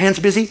to keep their hands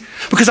busy,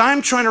 because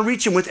I'm trying to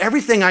reach them with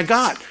everything I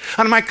got.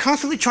 And I'm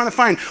constantly trying to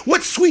find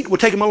what sweet will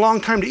take them a long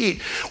time to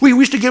eat. We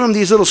used to give them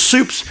these little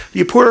soups.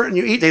 You pour it and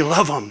you eat. They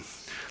love them.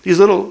 These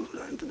little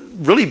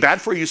really bad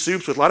for you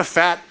soups with a lot of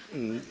fat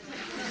and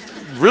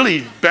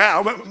really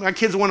bad. My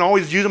kids want to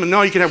always use them, and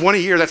no, you can have one a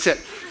year. That's it.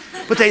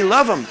 But they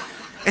love them.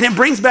 And it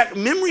brings back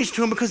memories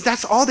to them, because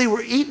that's all they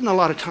were eating a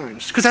lot of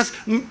times. Because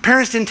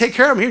parents didn't take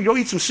care of them. Here, go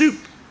eat some soup.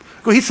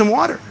 Go heat some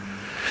water.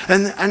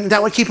 And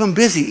that would keep them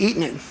busy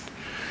eating it.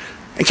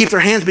 And keep their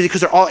hands busy,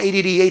 because they're all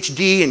ADD,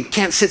 HD, and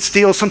can't sit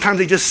still. Sometimes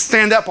they just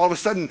stand up all of a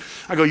sudden.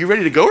 I go, you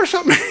ready to go or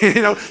something?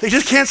 You know, they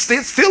just can't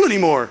stand still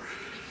anymore.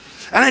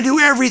 And I do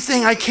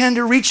everything I can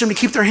to reach them, to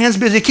keep their hands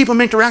busy, keep them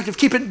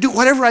interactive, do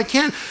whatever I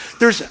can.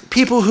 There's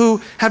people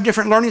who have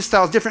different learning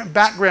styles, different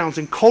backgrounds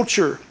and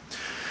culture,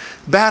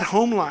 bad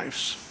home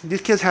lives.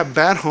 These kids have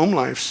bad home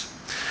lives.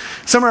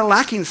 Some are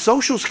lacking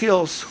social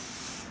skills.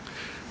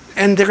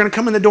 And they're going to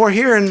come in the door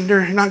here and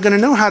they're not going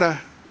to know how to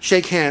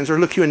shake hands or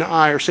look you in the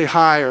eye or say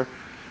hi, or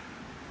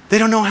they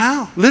don't know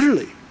how,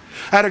 literally.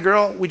 I had a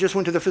girl, we just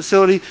went to the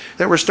facility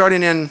that we're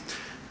starting in,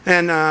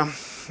 and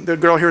the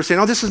girl here was saying,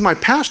 oh, this is my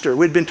pastor.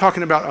 We'd been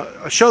talking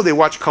about a show they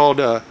watch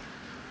called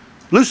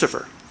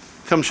Lucifer.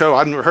 Some show,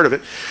 I've never heard of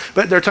it.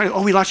 But they're telling,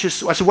 oh, we watch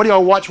this. I said, what do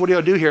y'all watch? What do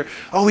y'all do here?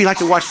 Oh, we like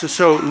to watch the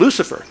show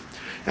Lucifer.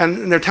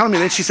 And they're telling me,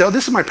 and then she said, oh,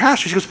 this is my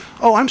pastor. She goes,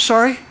 oh, I'm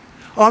sorry.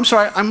 Oh, I'm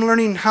sorry, I'm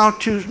learning how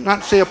to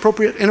not say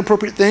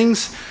inappropriate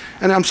things,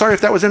 and I'm sorry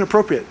if that was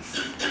inappropriate.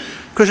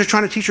 Because they're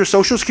trying to teach her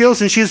social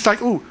skills, and she's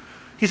like, ooh,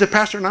 he's a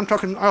pastor, and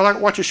I like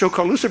to watch a show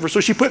called Lucifer. So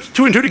she puts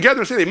two and two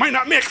together and says they might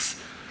not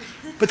mix.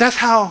 But that's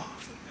how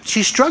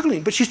she's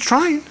struggling, but she's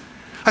trying.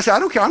 I said, I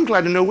don't care, I'm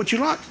glad to know what you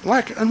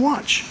like and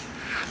watch.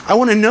 I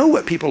want to know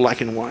what people like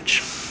and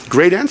watch.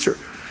 Great answer.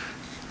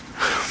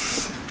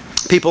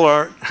 People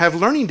have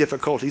learning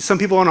difficulties. Some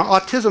people on an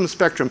autism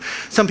spectrum.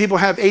 Some people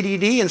have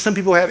ADD, and some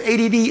people have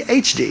ADD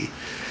HD.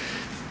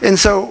 And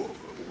so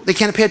they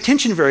can't pay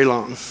attention very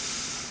long.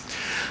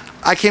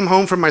 I came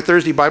home from my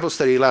Thursday Bible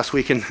study last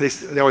week, and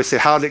they always say,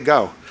 how did it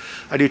go?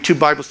 I do 2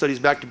 Bible studies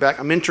back to back.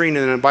 I'm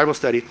mentoring in a Bible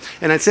study,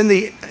 and it's in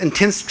the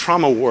intense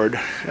trauma ward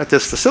at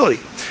this facility.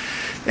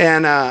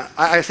 And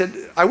I said,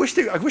 I wish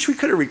we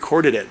could have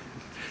recorded it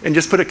and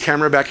just put a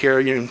camera back here.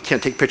 You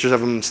can't take pictures of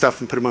them and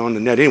stuff and put them on the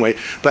net anyway.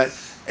 But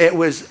it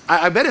was,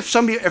 I bet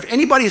if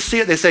anybody see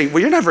it, they say, well,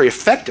 you're not very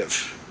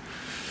effective.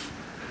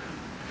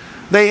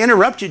 They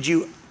interrupted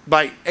you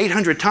by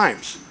 800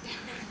 times.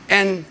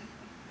 And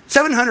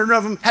 700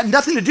 of them had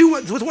nothing to do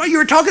with what you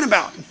were talking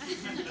about.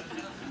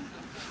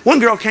 One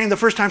girl came, the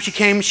first time she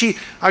came,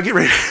 I'll get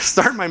ready to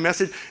start my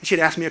message, and she'd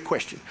ask me a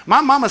question.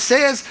 My mama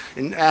says,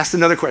 and asked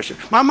another question.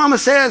 My mama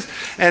says,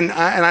 and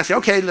I say,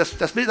 okay, let's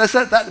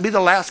let that be the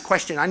last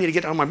question. I need to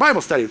get on my Bible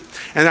study.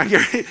 And I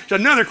get ready to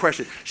another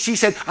question. She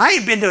said, I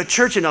ain't been to a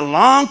church in a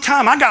long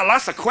time. I got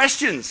lots of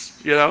questions,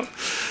 you know.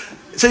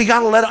 So you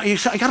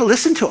gotta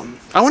listen to them.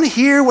 I want to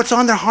hear what's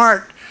on their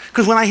heart,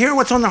 because when I hear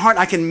what's on their heart,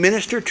 I can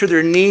minister to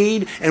their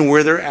need and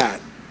where they're at.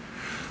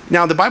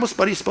 Now, the Bible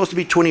study is supposed to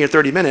be 20 or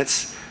 30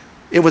 minutes.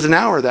 It was an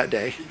hour that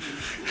day,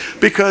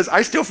 because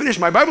I still finished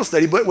my Bible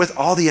study, but with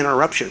all the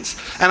interruptions.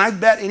 And I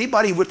bet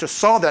anybody would have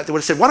saw that, they would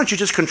have said, why don't you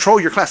just control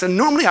your class? And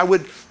normally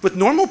with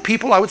normal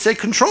people, I would say,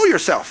 control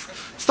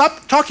yourself.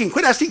 Stop talking,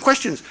 quit asking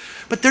questions.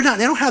 But they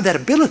don't have that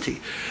ability.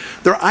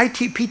 They're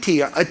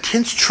ITPT,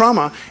 intense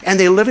trauma, and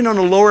they're living on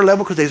a lower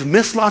level because they've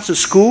missed lots of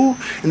school,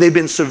 and they've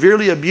been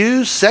severely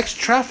abused, sex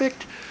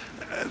trafficked,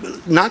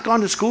 not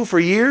gone to school for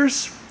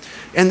years,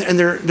 and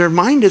their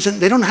mind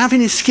they don't have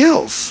any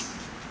skills.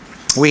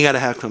 We got to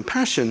have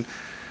compassion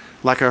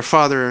like our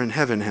Father in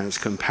heaven has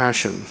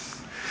compassion.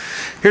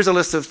 Here's a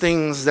list of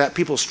things that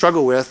people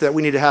struggle with that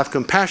we need to have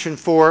compassion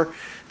for,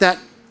 that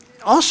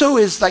also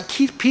is like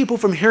keep people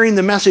from hearing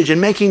the message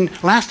and making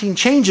lasting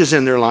changes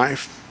in their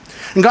life.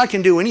 And God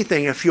can do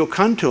anything if you'll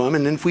come to Him.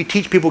 And then if we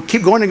teach people,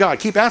 keep going to God,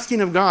 keep asking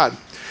of God.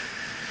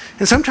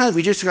 And sometimes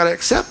we just got to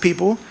accept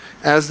people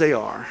as they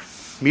are.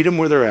 Meet them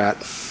where they're at.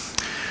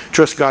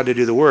 Trust God to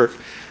do the work.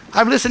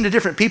 I've listened to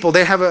different people.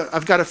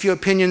 I've got a few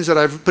opinions that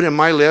I've put in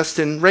my list,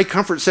 and Ray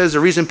Comfort says the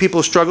reason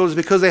people struggle is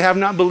because they have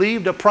not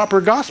believed a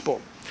proper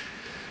gospel.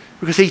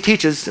 Because he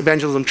teaches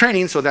evangelism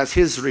training, so that's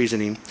his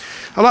reasoning.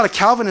 A lot of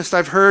Calvinists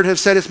I've heard have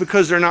said it's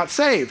because they're not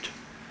saved.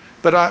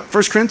 But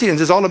 1 Corinthians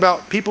is all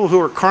about people who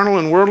are carnal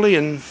and worldly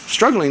and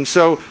struggling,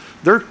 so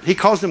he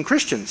calls them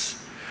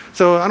Christians.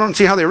 So I don't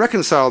see how they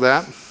reconcile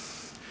that.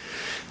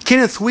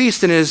 Kenneth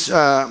Wuest in his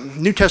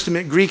New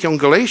Testament Greek on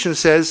Galatians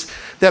says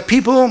that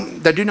people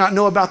that do not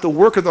know about the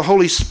work of the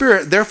Holy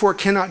Spirit therefore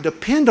cannot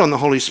depend on the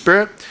Holy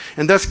Spirit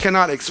and thus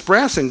cannot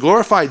express and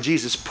glorify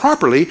Jesus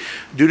properly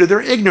due to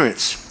their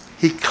ignorance.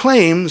 He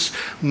claims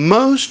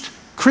most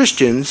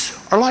Christians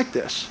are like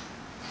this.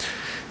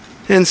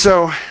 And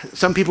so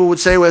some people would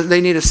say, well,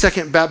 they need a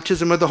second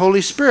baptism of the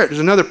Holy Spirit. There's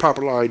another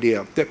popular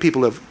idea that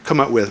people have come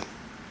up with.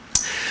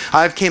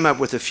 I've came up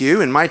with a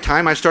few. In my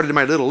time, I started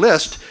my little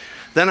list.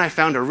 Then I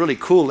found a really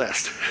cool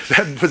list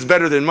that was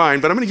better than mine,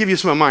 but I'm going to give you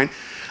some of mine.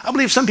 I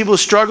believe some people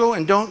struggle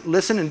and don't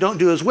listen and don't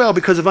do as well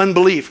because of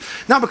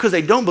unbelief. Not because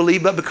they don't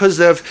believe, but because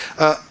of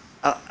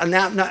it's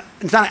not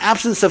an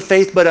absence of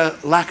faith, but a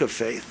lack of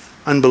faith.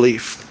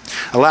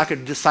 Unbelief. A lack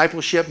of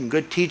discipleship and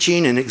good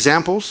teaching and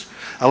examples.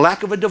 A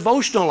lack of a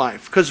devotional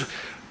life. Because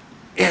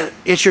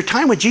it's your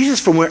time with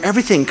Jesus from where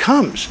everything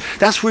comes.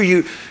 That's where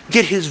you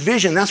get his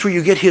vision. That's where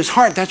you get his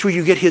heart. That's where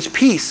you get his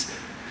peace.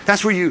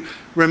 That's where you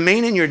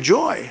remain in your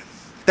joy.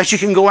 That you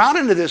can go out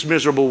into this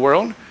miserable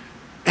world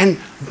and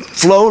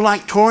flow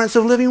like torrents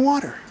of living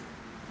water.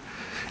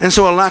 And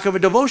so a lack of a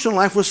devotional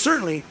life will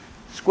certainly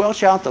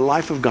squelch out the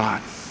life of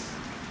God.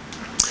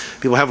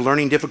 People have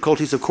learning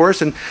difficulties, of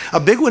course, and a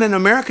big one in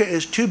America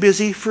is too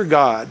busy for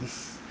God.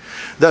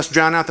 Thus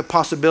drown out the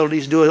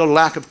possibilities due to a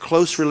lack of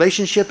close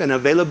relationship and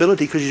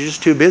availability because you're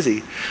just too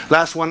busy.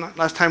 Last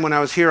time when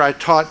I was here, I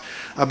taught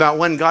about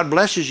when God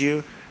blesses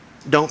you,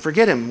 don't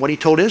forget him, what he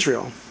told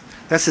Israel.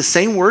 That's the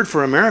same word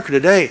for America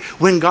today.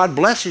 When God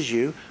blesses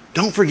you,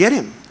 don't forget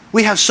him.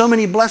 We have so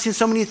many blessings,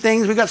 so many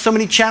things. We've got so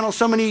many channels,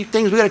 so many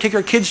things we got to take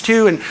our kids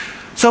to, and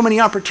so many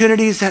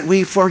opportunities that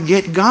we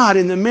forget God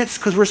in the midst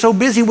because we're so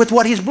busy with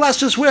what he's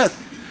blessed us with.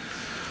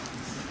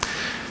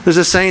 There's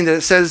a saying that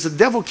it says the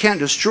devil can't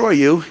destroy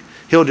you,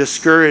 he'll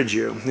discourage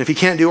you. And if he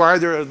can't do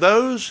either of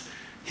those,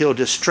 he'll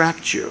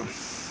distract you.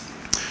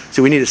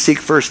 So we need to seek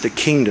first the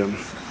kingdom,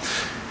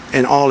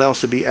 and all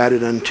else will be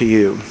added unto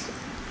you.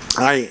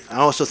 I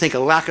also think a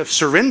lack of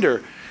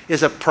surrender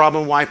is a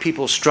problem why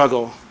people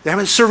struggle. They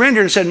haven't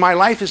surrendered and said, my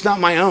life is not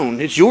my own.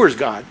 It's yours,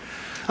 God.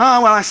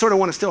 Oh, well, I sort of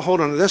want to still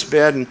hold on to this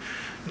bed and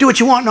do what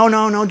you want.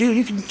 No, dude,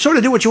 you can sort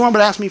of do what you want,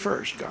 but ask me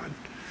first, God.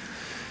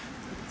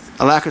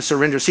 A lack of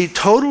surrender. See,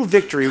 total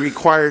victory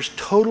requires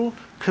total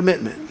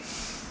commitment.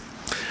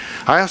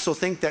 I also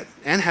think that,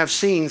 and have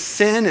seen,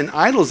 sin and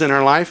idols in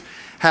our life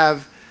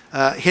have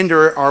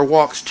hinder our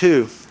walks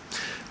too.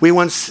 We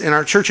once, in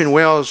our church in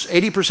Wales,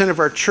 80% of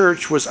our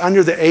church was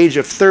under the age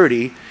of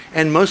 30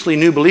 and mostly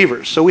new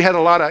believers. So we had a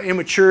lot of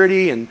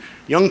immaturity and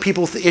young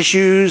people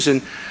issues,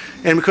 and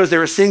because they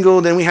were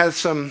single, then we had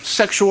some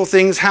sexual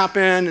things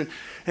happen,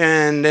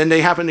 and then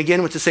they happened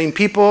again with the same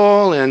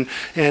people, and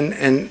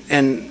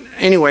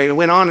anyway, it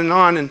went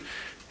on,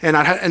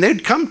 and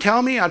they'd come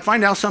tell me. I'd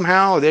find out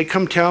somehow, or they'd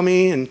come tell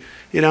me, and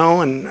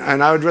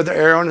I would rather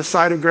err on the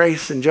side of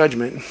grace and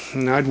judgment,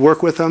 and I'd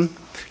work with them,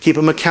 keep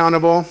them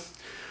accountable.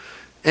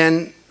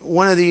 And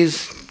one of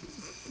these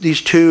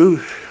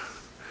two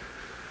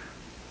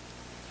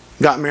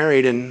got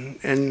married,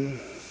 and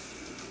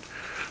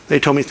they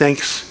told me,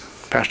 thanks,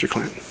 Pastor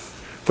Clint,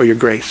 for your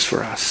grace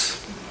for us.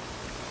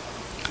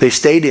 They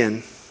stayed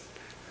in.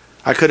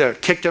 I could have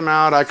kicked them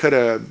out. I could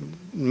have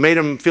made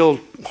them feel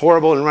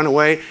horrible and run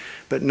away.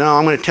 But no,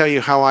 I'm going to tell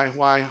you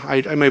why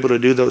I'm able to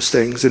do those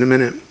things in a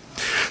minute.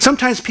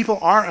 Sometimes people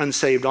are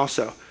unsaved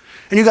also.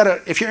 And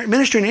if you're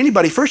ministering to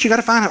anybody, first you got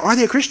to find out, are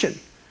they a Christian?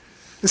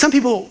 And some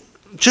people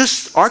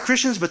just are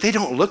Christians, but they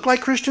don't look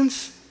like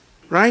Christians,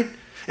 right?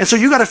 And so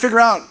you got to figure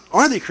out,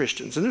 are they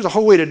Christians? And there's a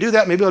whole way to do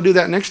that. Maybe I'll do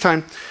that next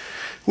time.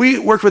 We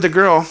worked with a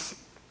girl,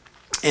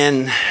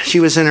 and she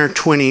was in her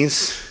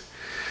 20s.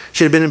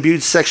 She had been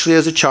abused sexually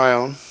as a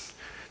child.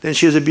 Then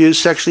she was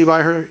abused sexually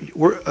by her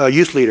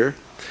youth leader.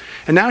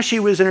 And now she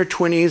was in her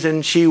 20s,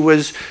 and she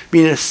was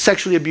being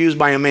sexually abused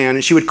by a man.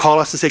 And she would call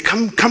us and say,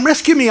 come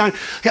rescue me.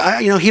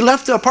 He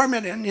left the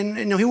apartment,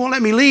 and he won't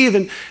let me leave.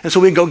 And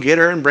so we'd go get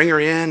her and bring her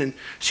in. And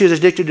she was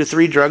addicted to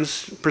 3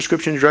 drugs,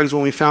 prescription drugs,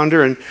 when we found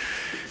her. And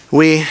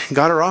we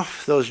got her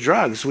off those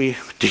drugs. We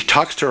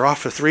detoxed her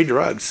off of 3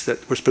 drugs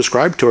that was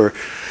prescribed to her.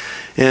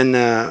 And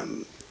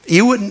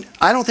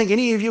I don't think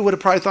any of you would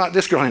have probably thought,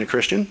 this girl ain't a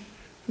Christian.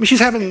 I mean,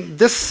 she's having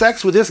this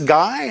sex with this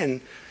guy,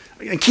 and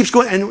keeps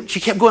going, and she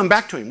kept going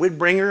back to him. We'd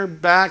bring her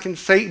back and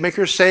make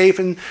her safe,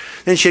 and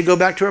then she'd go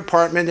back to her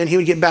apartment, and he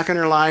would get back in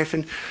her life,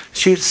 and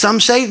some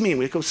saved me.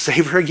 We'd go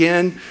save her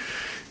again,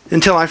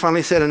 until I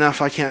finally said,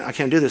 enough, I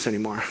can't do this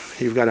anymore.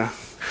 You've got to.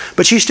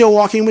 But she's still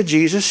walking with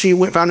Jesus. She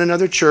found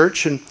another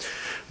church,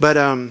 but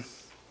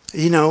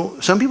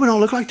some people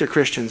don't look like they're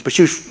Christians. But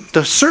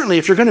certainly,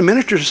 if you're going to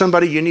minister to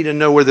somebody, you need to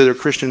know whether they're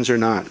Christians or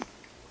not.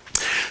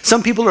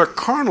 Some people are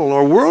carnal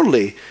or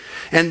worldly,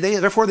 and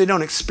therefore they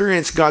don't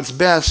experience God's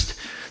best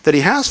that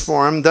he has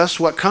for them. Thus,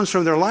 what comes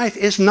from their life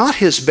is not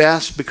his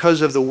best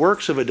because of the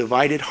works of a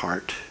divided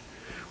heart.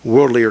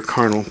 Worldly or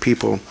carnal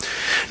people.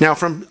 Now,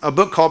 from a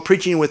book called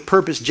Preaching with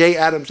Purpose, Jay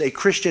Adams, a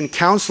Christian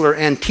counselor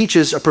and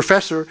a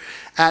professor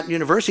at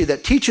university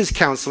that teaches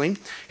counseling,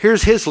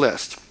 here's his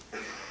list.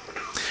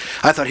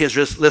 I thought his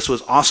list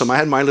was awesome. I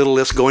had my little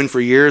list going for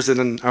years, and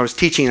then I was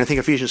teaching, I think,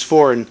 Ephesians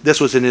 4, and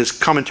this was in his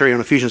commentary on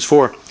Ephesians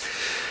 4.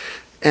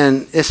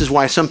 And this is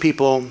why some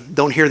people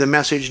don't hear the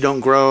message,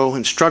 don't grow,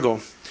 and struggle.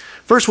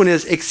 First one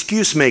is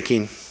excuse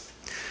making.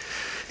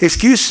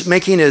 Excuse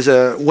making is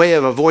a way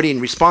of avoiding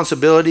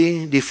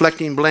responsibility,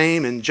 deflecting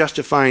blame, and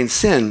justifying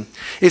sin.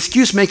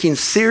 Excuse making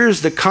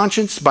sears the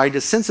conscience by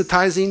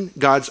desensitizing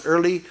God's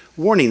early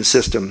warning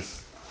system.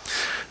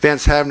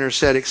 Vance Havner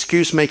said,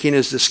 excuse making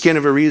is the skin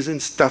of a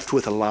reason stuffed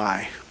with a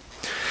lie.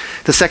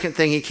 The second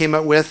thing he came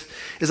up with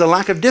is a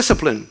lack of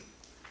discipline,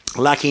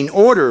 lacking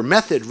order,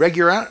 method,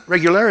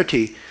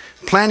 regularity,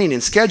 planning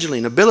and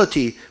scheduling,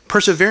 ability,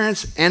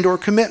 perseverance, and or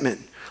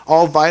commitment.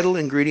 All vital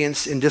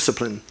ingredients in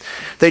discipline.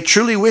 They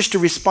truly wish to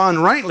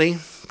respond rightly,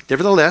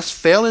 nevertheless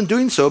fail in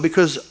doing so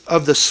because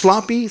of the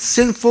sloppy,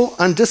 sinful,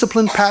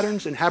 undisciplined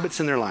patterns and habits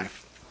in their life.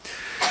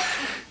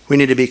 We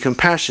need to be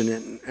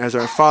compassionate as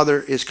our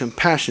Father is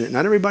compassionate.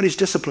 Not everybody's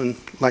disciplined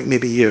like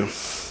maybe you.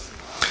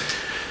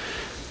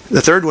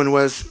 The third one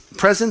was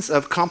presence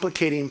of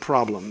complicating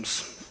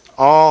problems.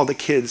 All the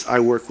kids I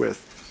work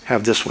with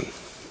have this one.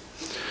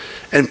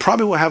 And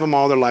probably will have them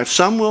all their life.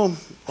 Some will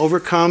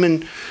overcome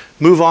and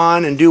move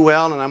on and do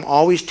well, and I'm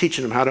always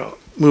teaching them how to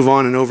move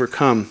on and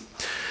overcome,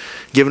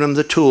 giving them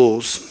the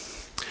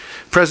tools.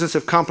 Presence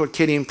of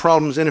complicating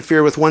problems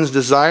interfere with one's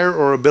desire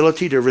or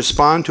ability to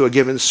respond to a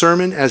given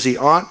sermon as he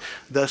ought,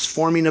 thus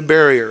forming a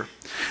barrier.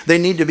 They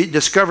need to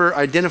discover,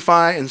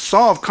 identify, and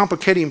solve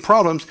complicating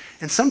problems,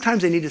 and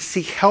sometimes they need to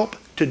seek help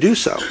to do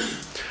so.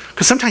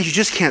 Because sometimes you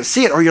just can't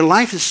see it, or your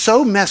life is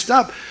so messed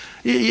up,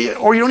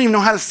 or you don't even know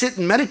how to sit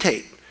and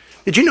meditate.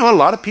 Did you know a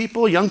lot of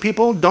people, young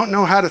people, don't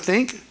know how to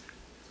think?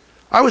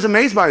 I was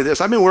amazed by this.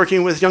 I've been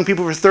working with young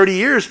people for 30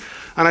 years,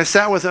 and I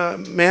sat with a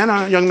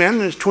young man in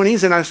his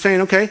 20s, and I was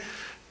saying, okay,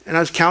 and I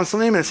was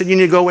counseling him, and I said, you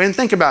need to go away and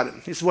think about it.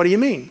 He said, what do you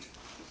mean?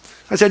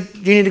 I said,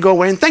 you need to go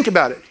away and think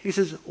about it. He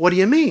says, what do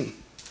you mean?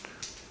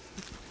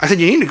 I said,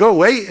 you need to go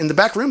away in the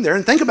back room there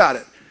and think about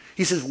it.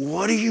 He says,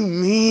 what do you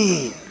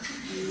mean?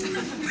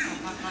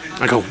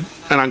 I go,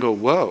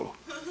 whoa,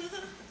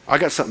 I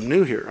got something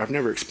new here I've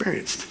never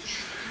experienced.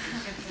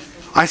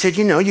 I said,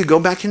 you go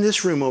back in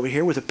this room over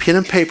here with a pen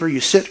and paper, you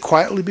sit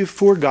quietly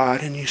before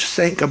God, and you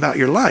think about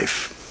your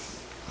life.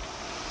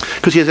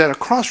 Because he is at a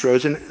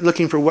crossroads and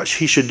looking for what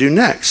he should do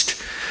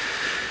next.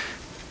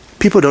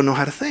 People don't know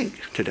how to think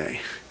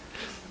today.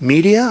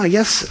 Media, I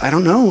guess, I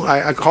don't know.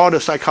 I called a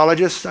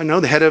psychologist. I know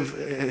the head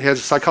has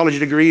a psychology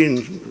degree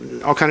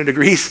and all kind of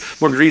degrees,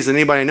 more degrees than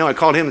anybody I know. I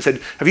called him and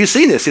said, have you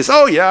seen this? He says,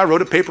 oh yeah, I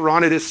wrote a paper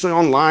on it. It's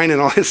online and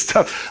all this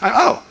stuff.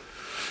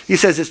 He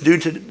says it's due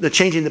to the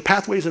changing the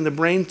pathways in the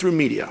brain through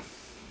media.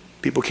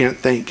 People can't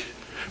think.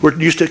 We're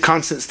used to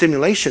constant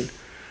stimulation.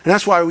 And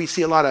that's why we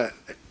see a lot of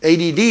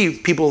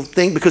ADD people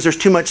think, because there's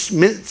too much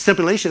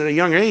stimulation at a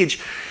young age.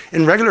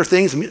 In regular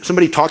things,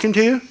 somebody talking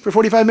to you for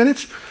 45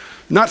 minutes,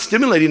 not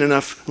stimulating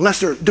enough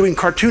unless they're doing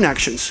cartoon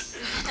actions,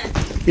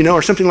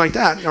 or something like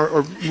that,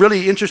 or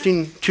really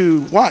interesting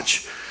to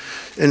watch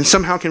and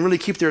somehow can really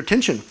keep their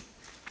attention.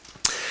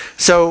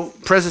 So,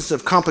 presence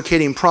of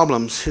complicating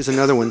problems is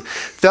another one.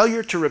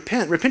 Failure to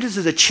repent. Repentance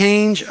is a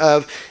change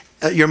of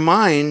your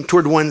mind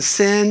toward one's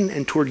sin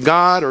and toward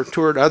God or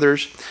toward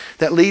others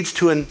that leads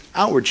to an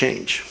outward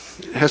change.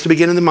 It has to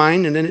begin in the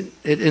mind, and then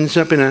it ends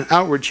up in an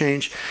outward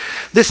change.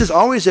 This is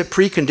always a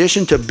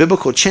precondition to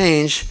biblical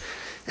change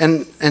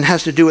and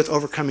has to do with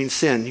overcoming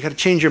sin. You got to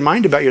change your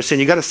mind about your sin.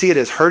 You got to see it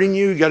as hurting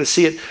you. You got to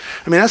see it.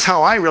 That's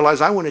how I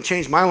realized I want to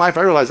change my life.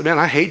 I realized, man,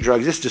 I hate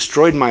drugs. It's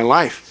destroyed my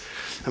life.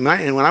 And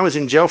when I was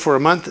in jail for a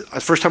month, the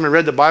first time I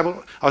read the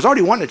Bible, I was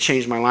already wanting to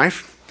change my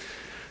life.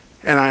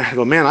 And I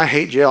go, man, I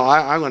hate jail.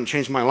 I'm going to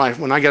change my life.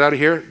 When I got out of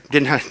here,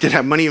 didn't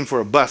have money even for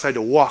a bus. I had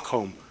to walk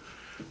home.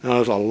 And it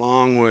was a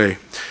long way.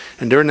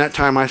 And during that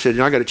time, I said,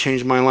 I got to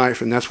change my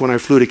life. And that's when I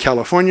flew to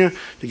California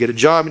to get a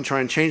job and try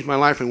and change my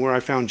life, and where I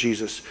found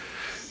Jesus.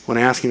 When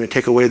I asked him to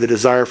take away the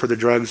desire for the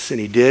drugs, and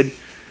he did.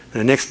 And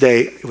the next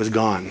day, it was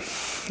gone.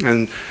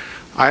 And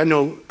I had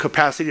no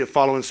capacity to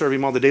follow and serve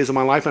him all the days of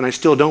my life, and I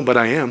still don't, but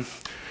I am.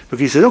 But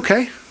he said,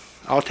 okay,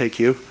 I'll take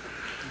you.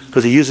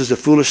 Because he uses the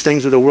foolish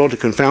things of the world to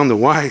confound the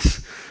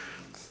wise.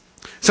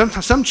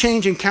 Some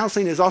change in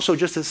counseling is also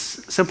just a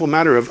simple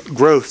matter of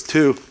growth,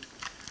 too.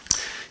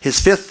 His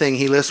fifth thing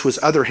he lists was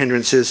other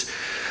hindrances,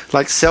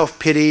 like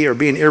self-pity or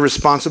being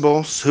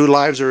irresponsible, whose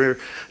lives are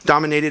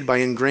dominated by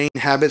ingrained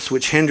habits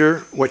which hinder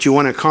what you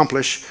want to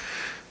accomplish,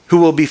 who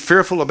will be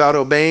fearful about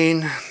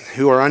obeying,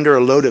 who are under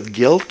a load of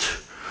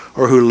guilt,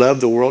 or who love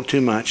the world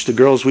too much. The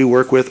girls we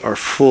work with are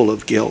full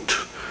of guilt.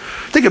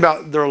 Think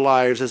about their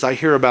lives as I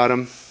hear about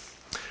them.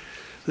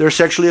 They're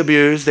sexually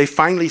abused. They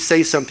finally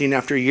say something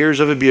after years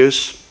of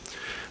abuse.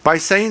 By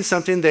saying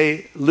something,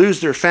 they lose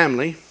their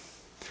family.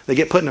 They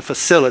get put in a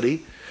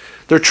facility.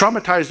 They're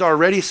traumatized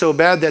already so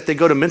bad that they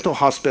go to mental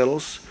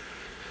hospitals.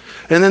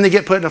 And then they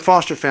get put in a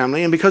foster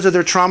family. And because of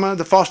their trauma,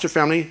 the foster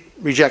family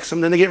rejects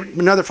them. Then they get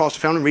another foster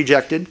family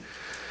rejected.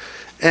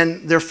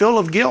 And they're full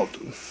of guilt.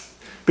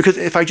 Because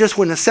if I just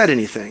wouldn't have said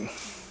anything.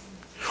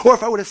 Or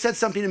if I would have said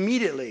something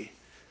immediately.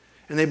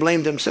 And they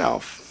blame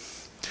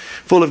themselves.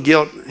 Full of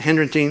guilt,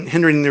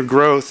 hindering their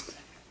growth.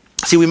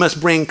 See, we must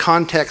bring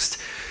context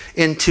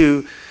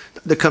into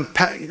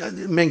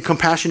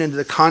compassion into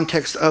the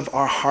context of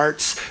our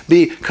hearts.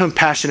 Be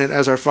compassionate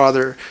as our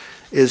Father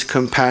is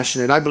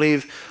compassionate. I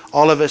believe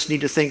all of us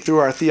need to think through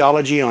our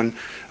theology and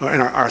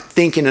our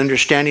thinking and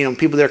understanding on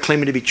people that are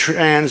claiming to be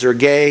trans or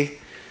gay,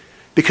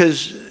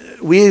 because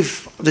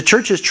the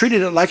church has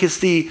treated it like it's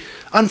the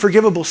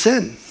unforgivable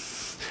sin.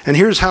 And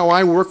here's how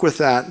I work with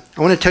that.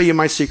 I want to tell you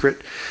my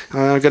secret.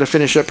 I've got to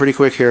finish up pretty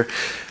quick here.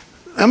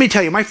 Let me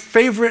tell you,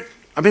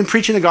 I've been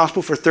preaching the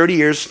gospel for 30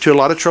 years to a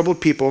lot of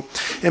troubled people.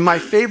 And my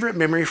favorite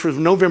memory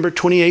from November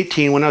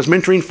 2018, when I was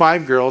mentoring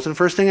 5 girls, and the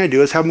first thing I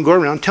do is have them go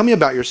around, tell me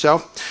about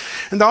yourself.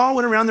 And they all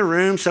went around the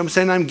room, some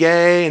saying I'm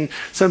gay, and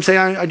some say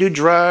I do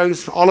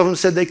drugs. All of them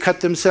said they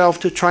cut themselves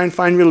to try and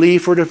find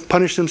relief or to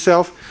punish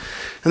themselves.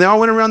 And they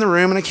all went around the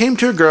room, and I came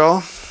to a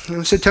girl,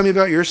 and I said, tell me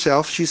about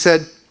yourself. She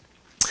said,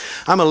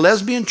 I'm a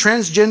lesbian,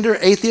 transgender,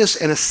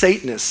 atheist, and a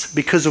Satanist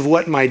because of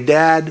what my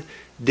dad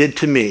did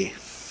to me.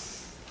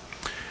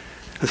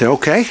 I said,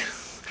 okay.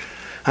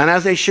 And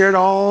as they shared,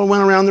 all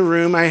went around the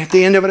room, at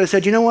the end of it, I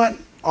said, you know what?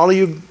 All of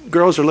you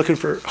girls are looking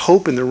for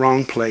hope in the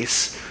wrong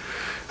place.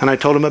 And I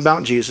told them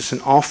about Jesus, and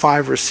all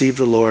 5 received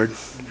the Lord.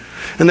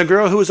 And the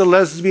girl who was a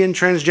lesbian,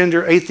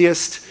 transgender,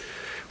 atheist,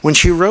 when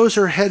she rose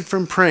her head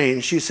from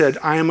praying, she said,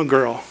 I am a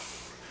girl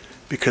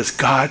because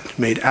God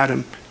made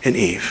Adam and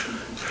Eve.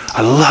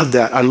 I love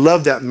that. I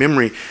love that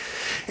memory.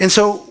 And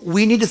so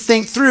we need to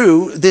think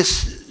through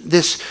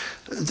this.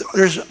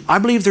 I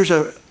believe there's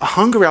a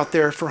hunger out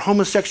there for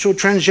homosexual,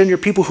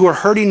 transgender people who are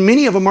hurting.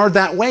 Many of them are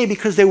that way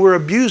because they were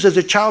abused as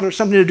a child or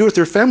something to do with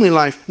their family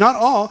life. Not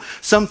all.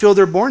 Some feel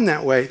they're born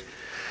that way.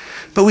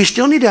 But we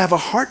still need to have a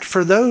heart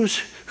for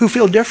those who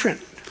feel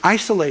different,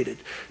 isolated,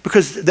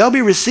 because they'll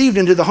be received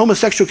into the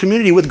homosexual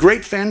community with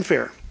great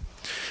fanfare.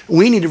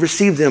 We need to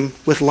receive them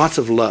with lots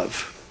of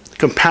love,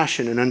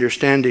 compassion, and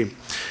understanding.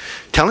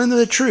 Telling them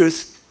the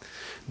truth,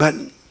 but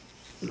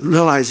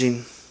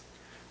realizing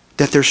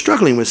that they're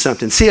struggling with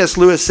something. C.S.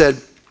 Lewis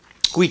said,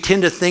 we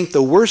tend to think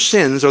the worst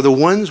sins are the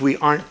ones we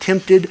aren't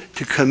tempted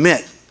to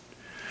commit.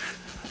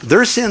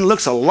 Their sin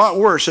looks a lot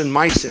worse than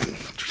my sin,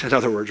 in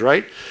other words,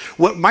 right?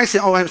 What my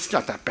sin, oh, it's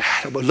not that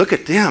bad, but look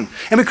at them.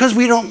 And because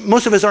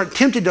most of us aren't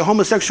tempted to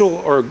homosexual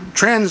or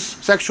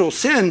transsexual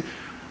sin,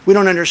 we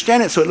don't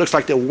understand it, so it looks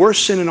like the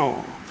worst sin in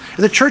all.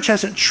 And the church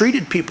hasn't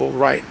treated people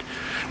right.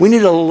 We need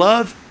to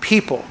love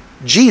people.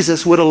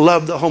 Jesus would have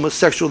loved the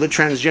homosexual, the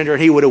transgender,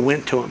 and he would have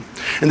went to him.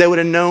 And they would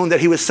have known that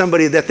he was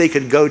somebody that they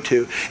could go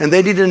to. And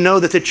they need to know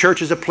that the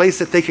church is a place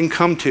that they can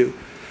come to.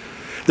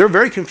 They're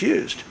very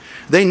confused.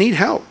 They need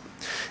help.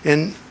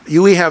 And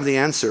we have the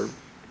answer.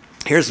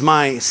 Here's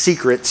my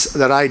secrets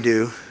that I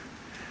do.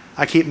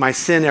 I keep my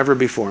sin ever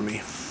before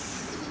me.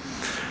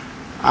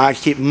 I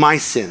keep my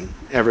sin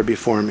ever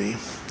before me.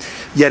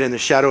 Yet in the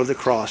shadow of the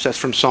cross. That's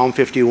from Psalm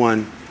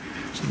 51,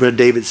 where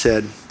David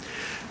said,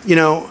 you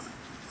know,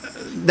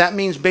 that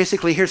means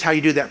basically, here's how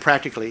you do that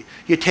practically.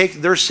 You take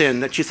their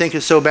sin that you think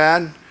is so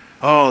bad.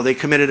 Oh, they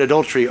committed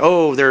adultery.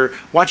 Oh, they're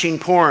watching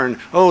porn.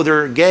 Oh,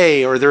 they're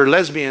gay or they're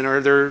lesbian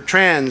or they're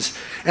trans.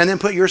 And then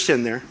put your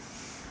sin there.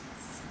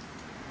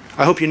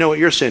 I hope you know what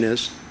your sin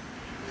is.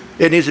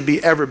 It needs to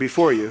be ever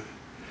before you,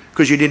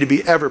 because you need to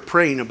be ever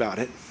praying about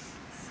it.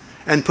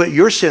 And put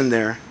your sin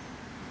there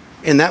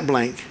in that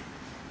blank,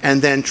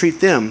 and then treat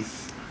them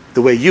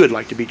the way you would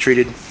like to be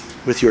treated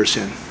with your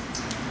sin.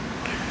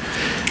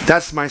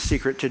 That's my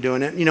secret to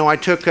doing it. You know,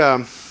 it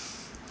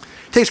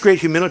takes great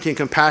humility and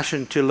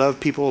compassion to love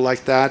people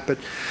like that. But,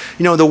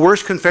 you know, the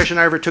worst confession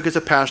I ever took as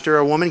a pastor,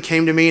 a woman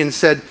came to me and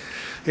said,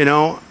 you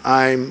know,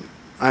 I'm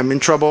in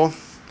trouble.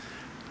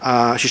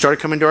 She started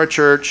coming to our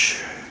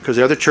church because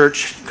the other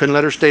church couldn't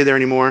let her stay there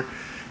anymore.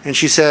 And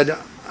she said,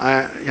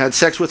 I had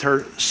sex with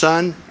her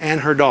son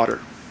and her daughter.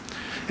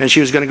 And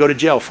she was going to go to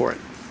jail for it.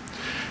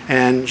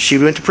 And she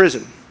went to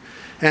prison.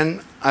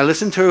 And I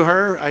listened to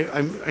her.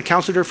 I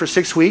counseled her for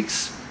 6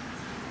 weeks.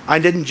 I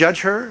didn't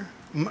judge her.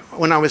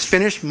 When I was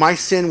finished, my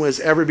sin was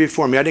ever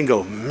before me. I didn't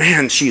go,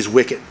 man, she's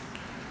wicked.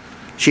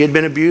 She had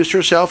been abused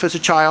herself as a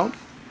child.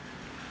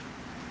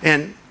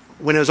 And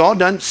when it was all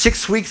done,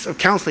 6 weeks of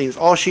counseling is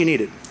all she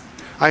needed.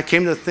 I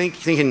came to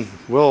thinking,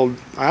 well,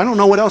 I don't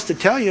know what else to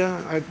tell you.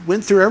 I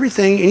went through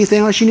everything.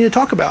 Anything else you need to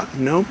talk about?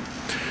 No.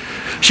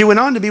 She went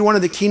on to be one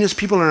of the keenest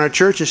people in our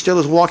church and still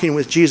is walking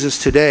with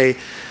Jesus today.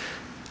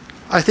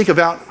 I think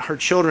about her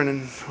children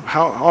and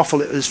how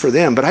awful it is for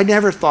them, but I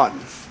never thought,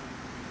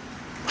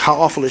 how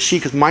awful is she?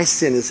 Because my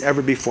sin is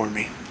ever before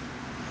me.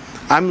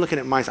 I'm looking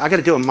at my sin. I got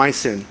to deal with my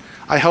sin.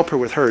 I help her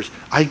with hers.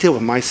 I deal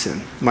with my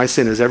sin. My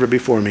sin is ever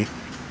before me.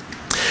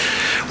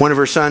 One of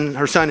her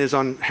son is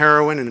on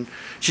heroin, and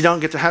she don't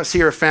get to see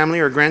her family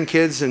or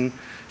grandkids, and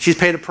she's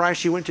paid a price.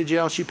 She went to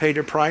jail. She paid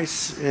her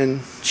price,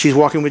 and she's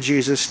walking with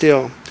Jesus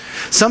still.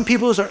 Some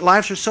people's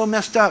lives are so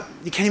messed up,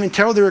 you can't even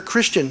tell they're a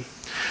Christian.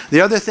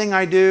 The other thing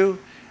I do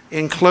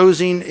in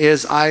closing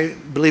is I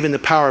believe in the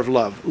power of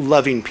love,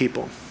 loving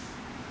people.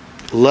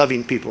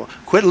 Loving people.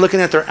 Quit looking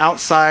at their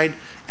outside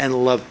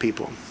and love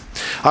people.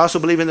 I also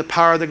believe in the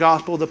power of the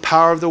gospel, the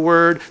power of the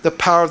word, the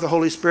power of the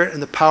Holy Spirit,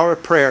 and the power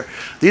of prayer.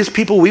 These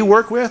people we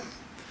work with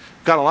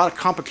got a lot of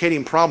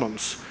complicating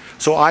problems.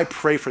 So I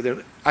pray for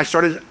them. I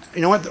started,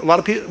 you know what, a lot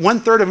of people,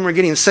 1/3 of them are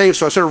getting saved,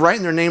 so I started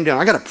writing their name down.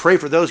 I got to pray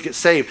for those who get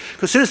saved.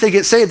 Because as soon as they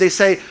get saved, they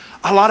say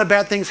a lot of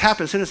bad things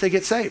happen as soon as they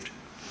get saved.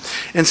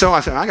 And so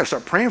I said, I got to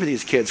start praying for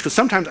these kids, because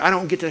sometimes I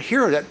don't get to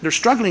hear that they're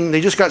struggling.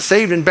 They just got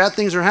saved and bad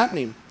things are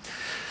happening.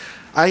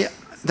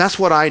 That's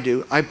what I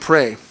do. I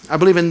pray. I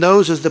believe in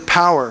those as the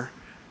power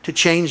to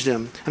change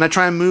them. And I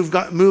try and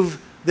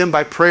move them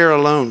by prayer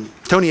alone.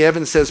 Tony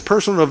Evans says,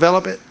 personal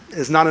development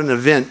is not an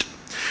event.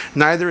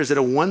 Neither is it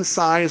a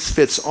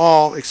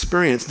one-size-fits-all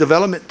experience.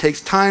 Development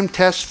takes time,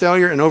 tests,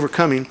 failure, and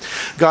overcoming.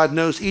 God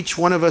knows each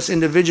one of us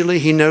individually.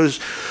 He knows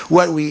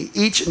what we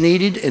each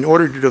needed in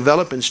order to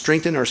develop and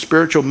strengthen our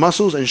spiritual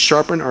muscles and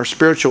sharpen our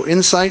spiritual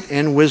insight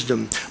and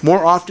wisdom.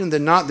 More often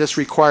than not, this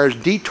requires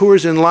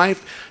detours in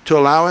life to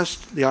allow us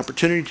the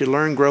opportunity to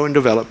learn, grow, and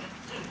develop.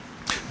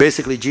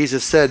 Basically,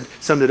 Jesus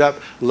summed it up,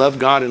 love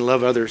God and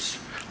love others.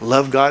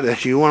 Love God.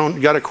 If you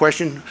got a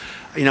question,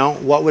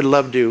 what would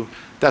love do?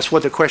 That's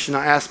what the question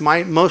I asked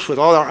most with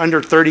all our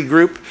under 30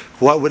 group.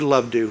 What would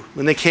love do?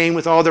 When they came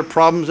with all their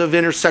problems of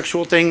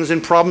intersexual things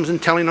and problems in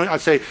telling,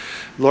 I'd say,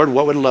 Lord,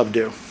 what would love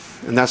do?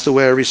 And that's the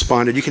way I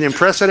responded. You can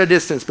impress at a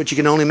distance, but you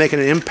can only make an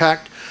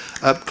impact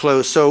up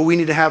close. So we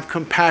need to have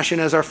compassion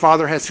as our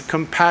Father has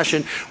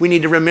compassion. We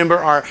need to remember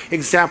our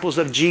examples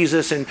of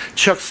Jesus and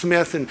Chuck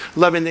Smith and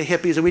loving the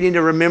hippies. And we need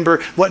to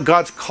remember what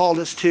God's called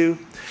us to.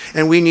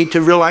 And we need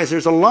to realize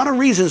there's a lot of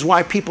reasons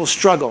why people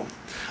struggle.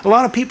 A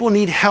lot of people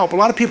need help. A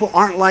lot of people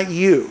aren't like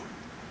you.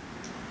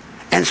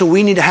 And so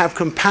we need to have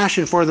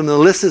compassion for them. The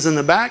list is in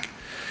the back.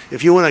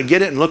 If you want to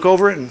get it and look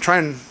over it and try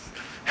and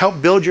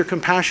help build your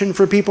compassion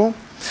for people.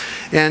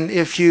 And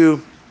if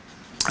you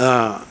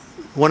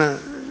want to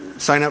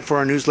sign up for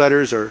our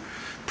newsletters or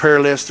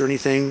prayer list or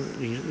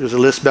anything, there's a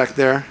list back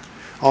there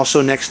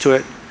also next to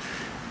it.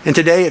 And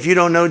today, if you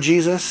don't know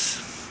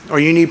Jesus or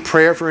you need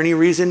prayer for any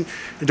reason,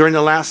 during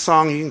the last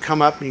song you can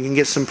come up and you can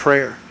get some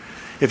prayer.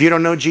 If you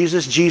don't know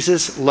Jesus,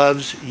 Jesus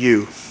loves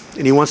you.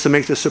 And He wants to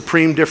make the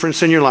supreme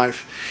difference in your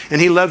life. And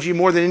He loves you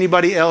more than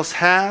anybody else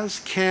has,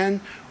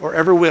 can, or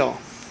ever will.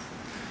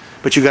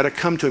 But you got to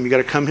come to Him. You got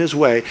to come His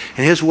way.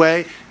 And His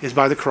way is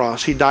by the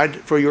cross. He died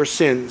for your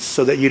sins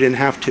so that you didn't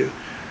have to.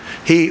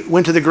 He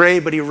went to the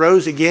grave, but He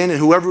rose again. And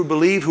whoever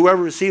believed,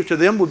 whoever received to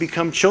them will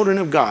become children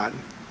of God.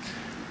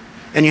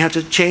 And you have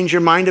to change your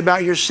mind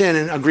about your sin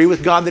and agree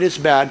with God that it's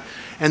bad.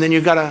 And then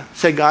you've got to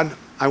say, God,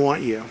 I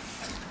want you.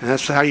 And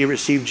that's how you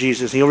receive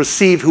Jesus. And you'll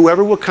receive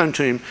whoever will come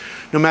to Him,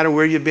 no matter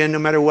where you've been, no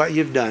matter what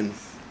you've done.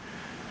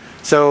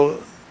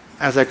 So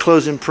as I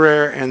close in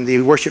prayer and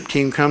the worship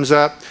team come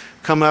up,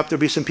 there'll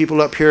be some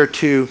people up here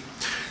to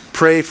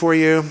pray for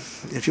you.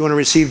 If you want to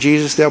receive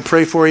Jesus, they'll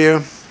pray for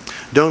you.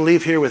 Don't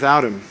leave here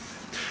without Him.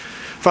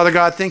 Father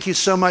God, thank you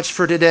so much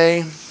for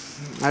today.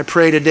 I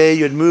pray today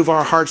you'd move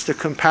our hearts to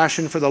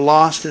compassion for the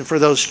lost and for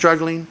those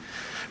struggling,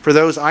 for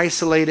those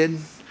isolated,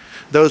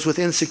 those with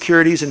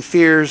insecurities and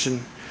fears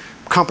and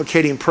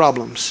complicating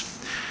problems,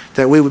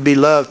 that we would be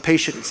loved,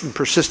 patient, and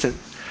persistent,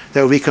 that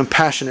we would be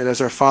compassionate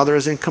as our Father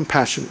is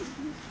compassionate.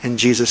 In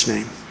Jesus'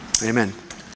 name, amen.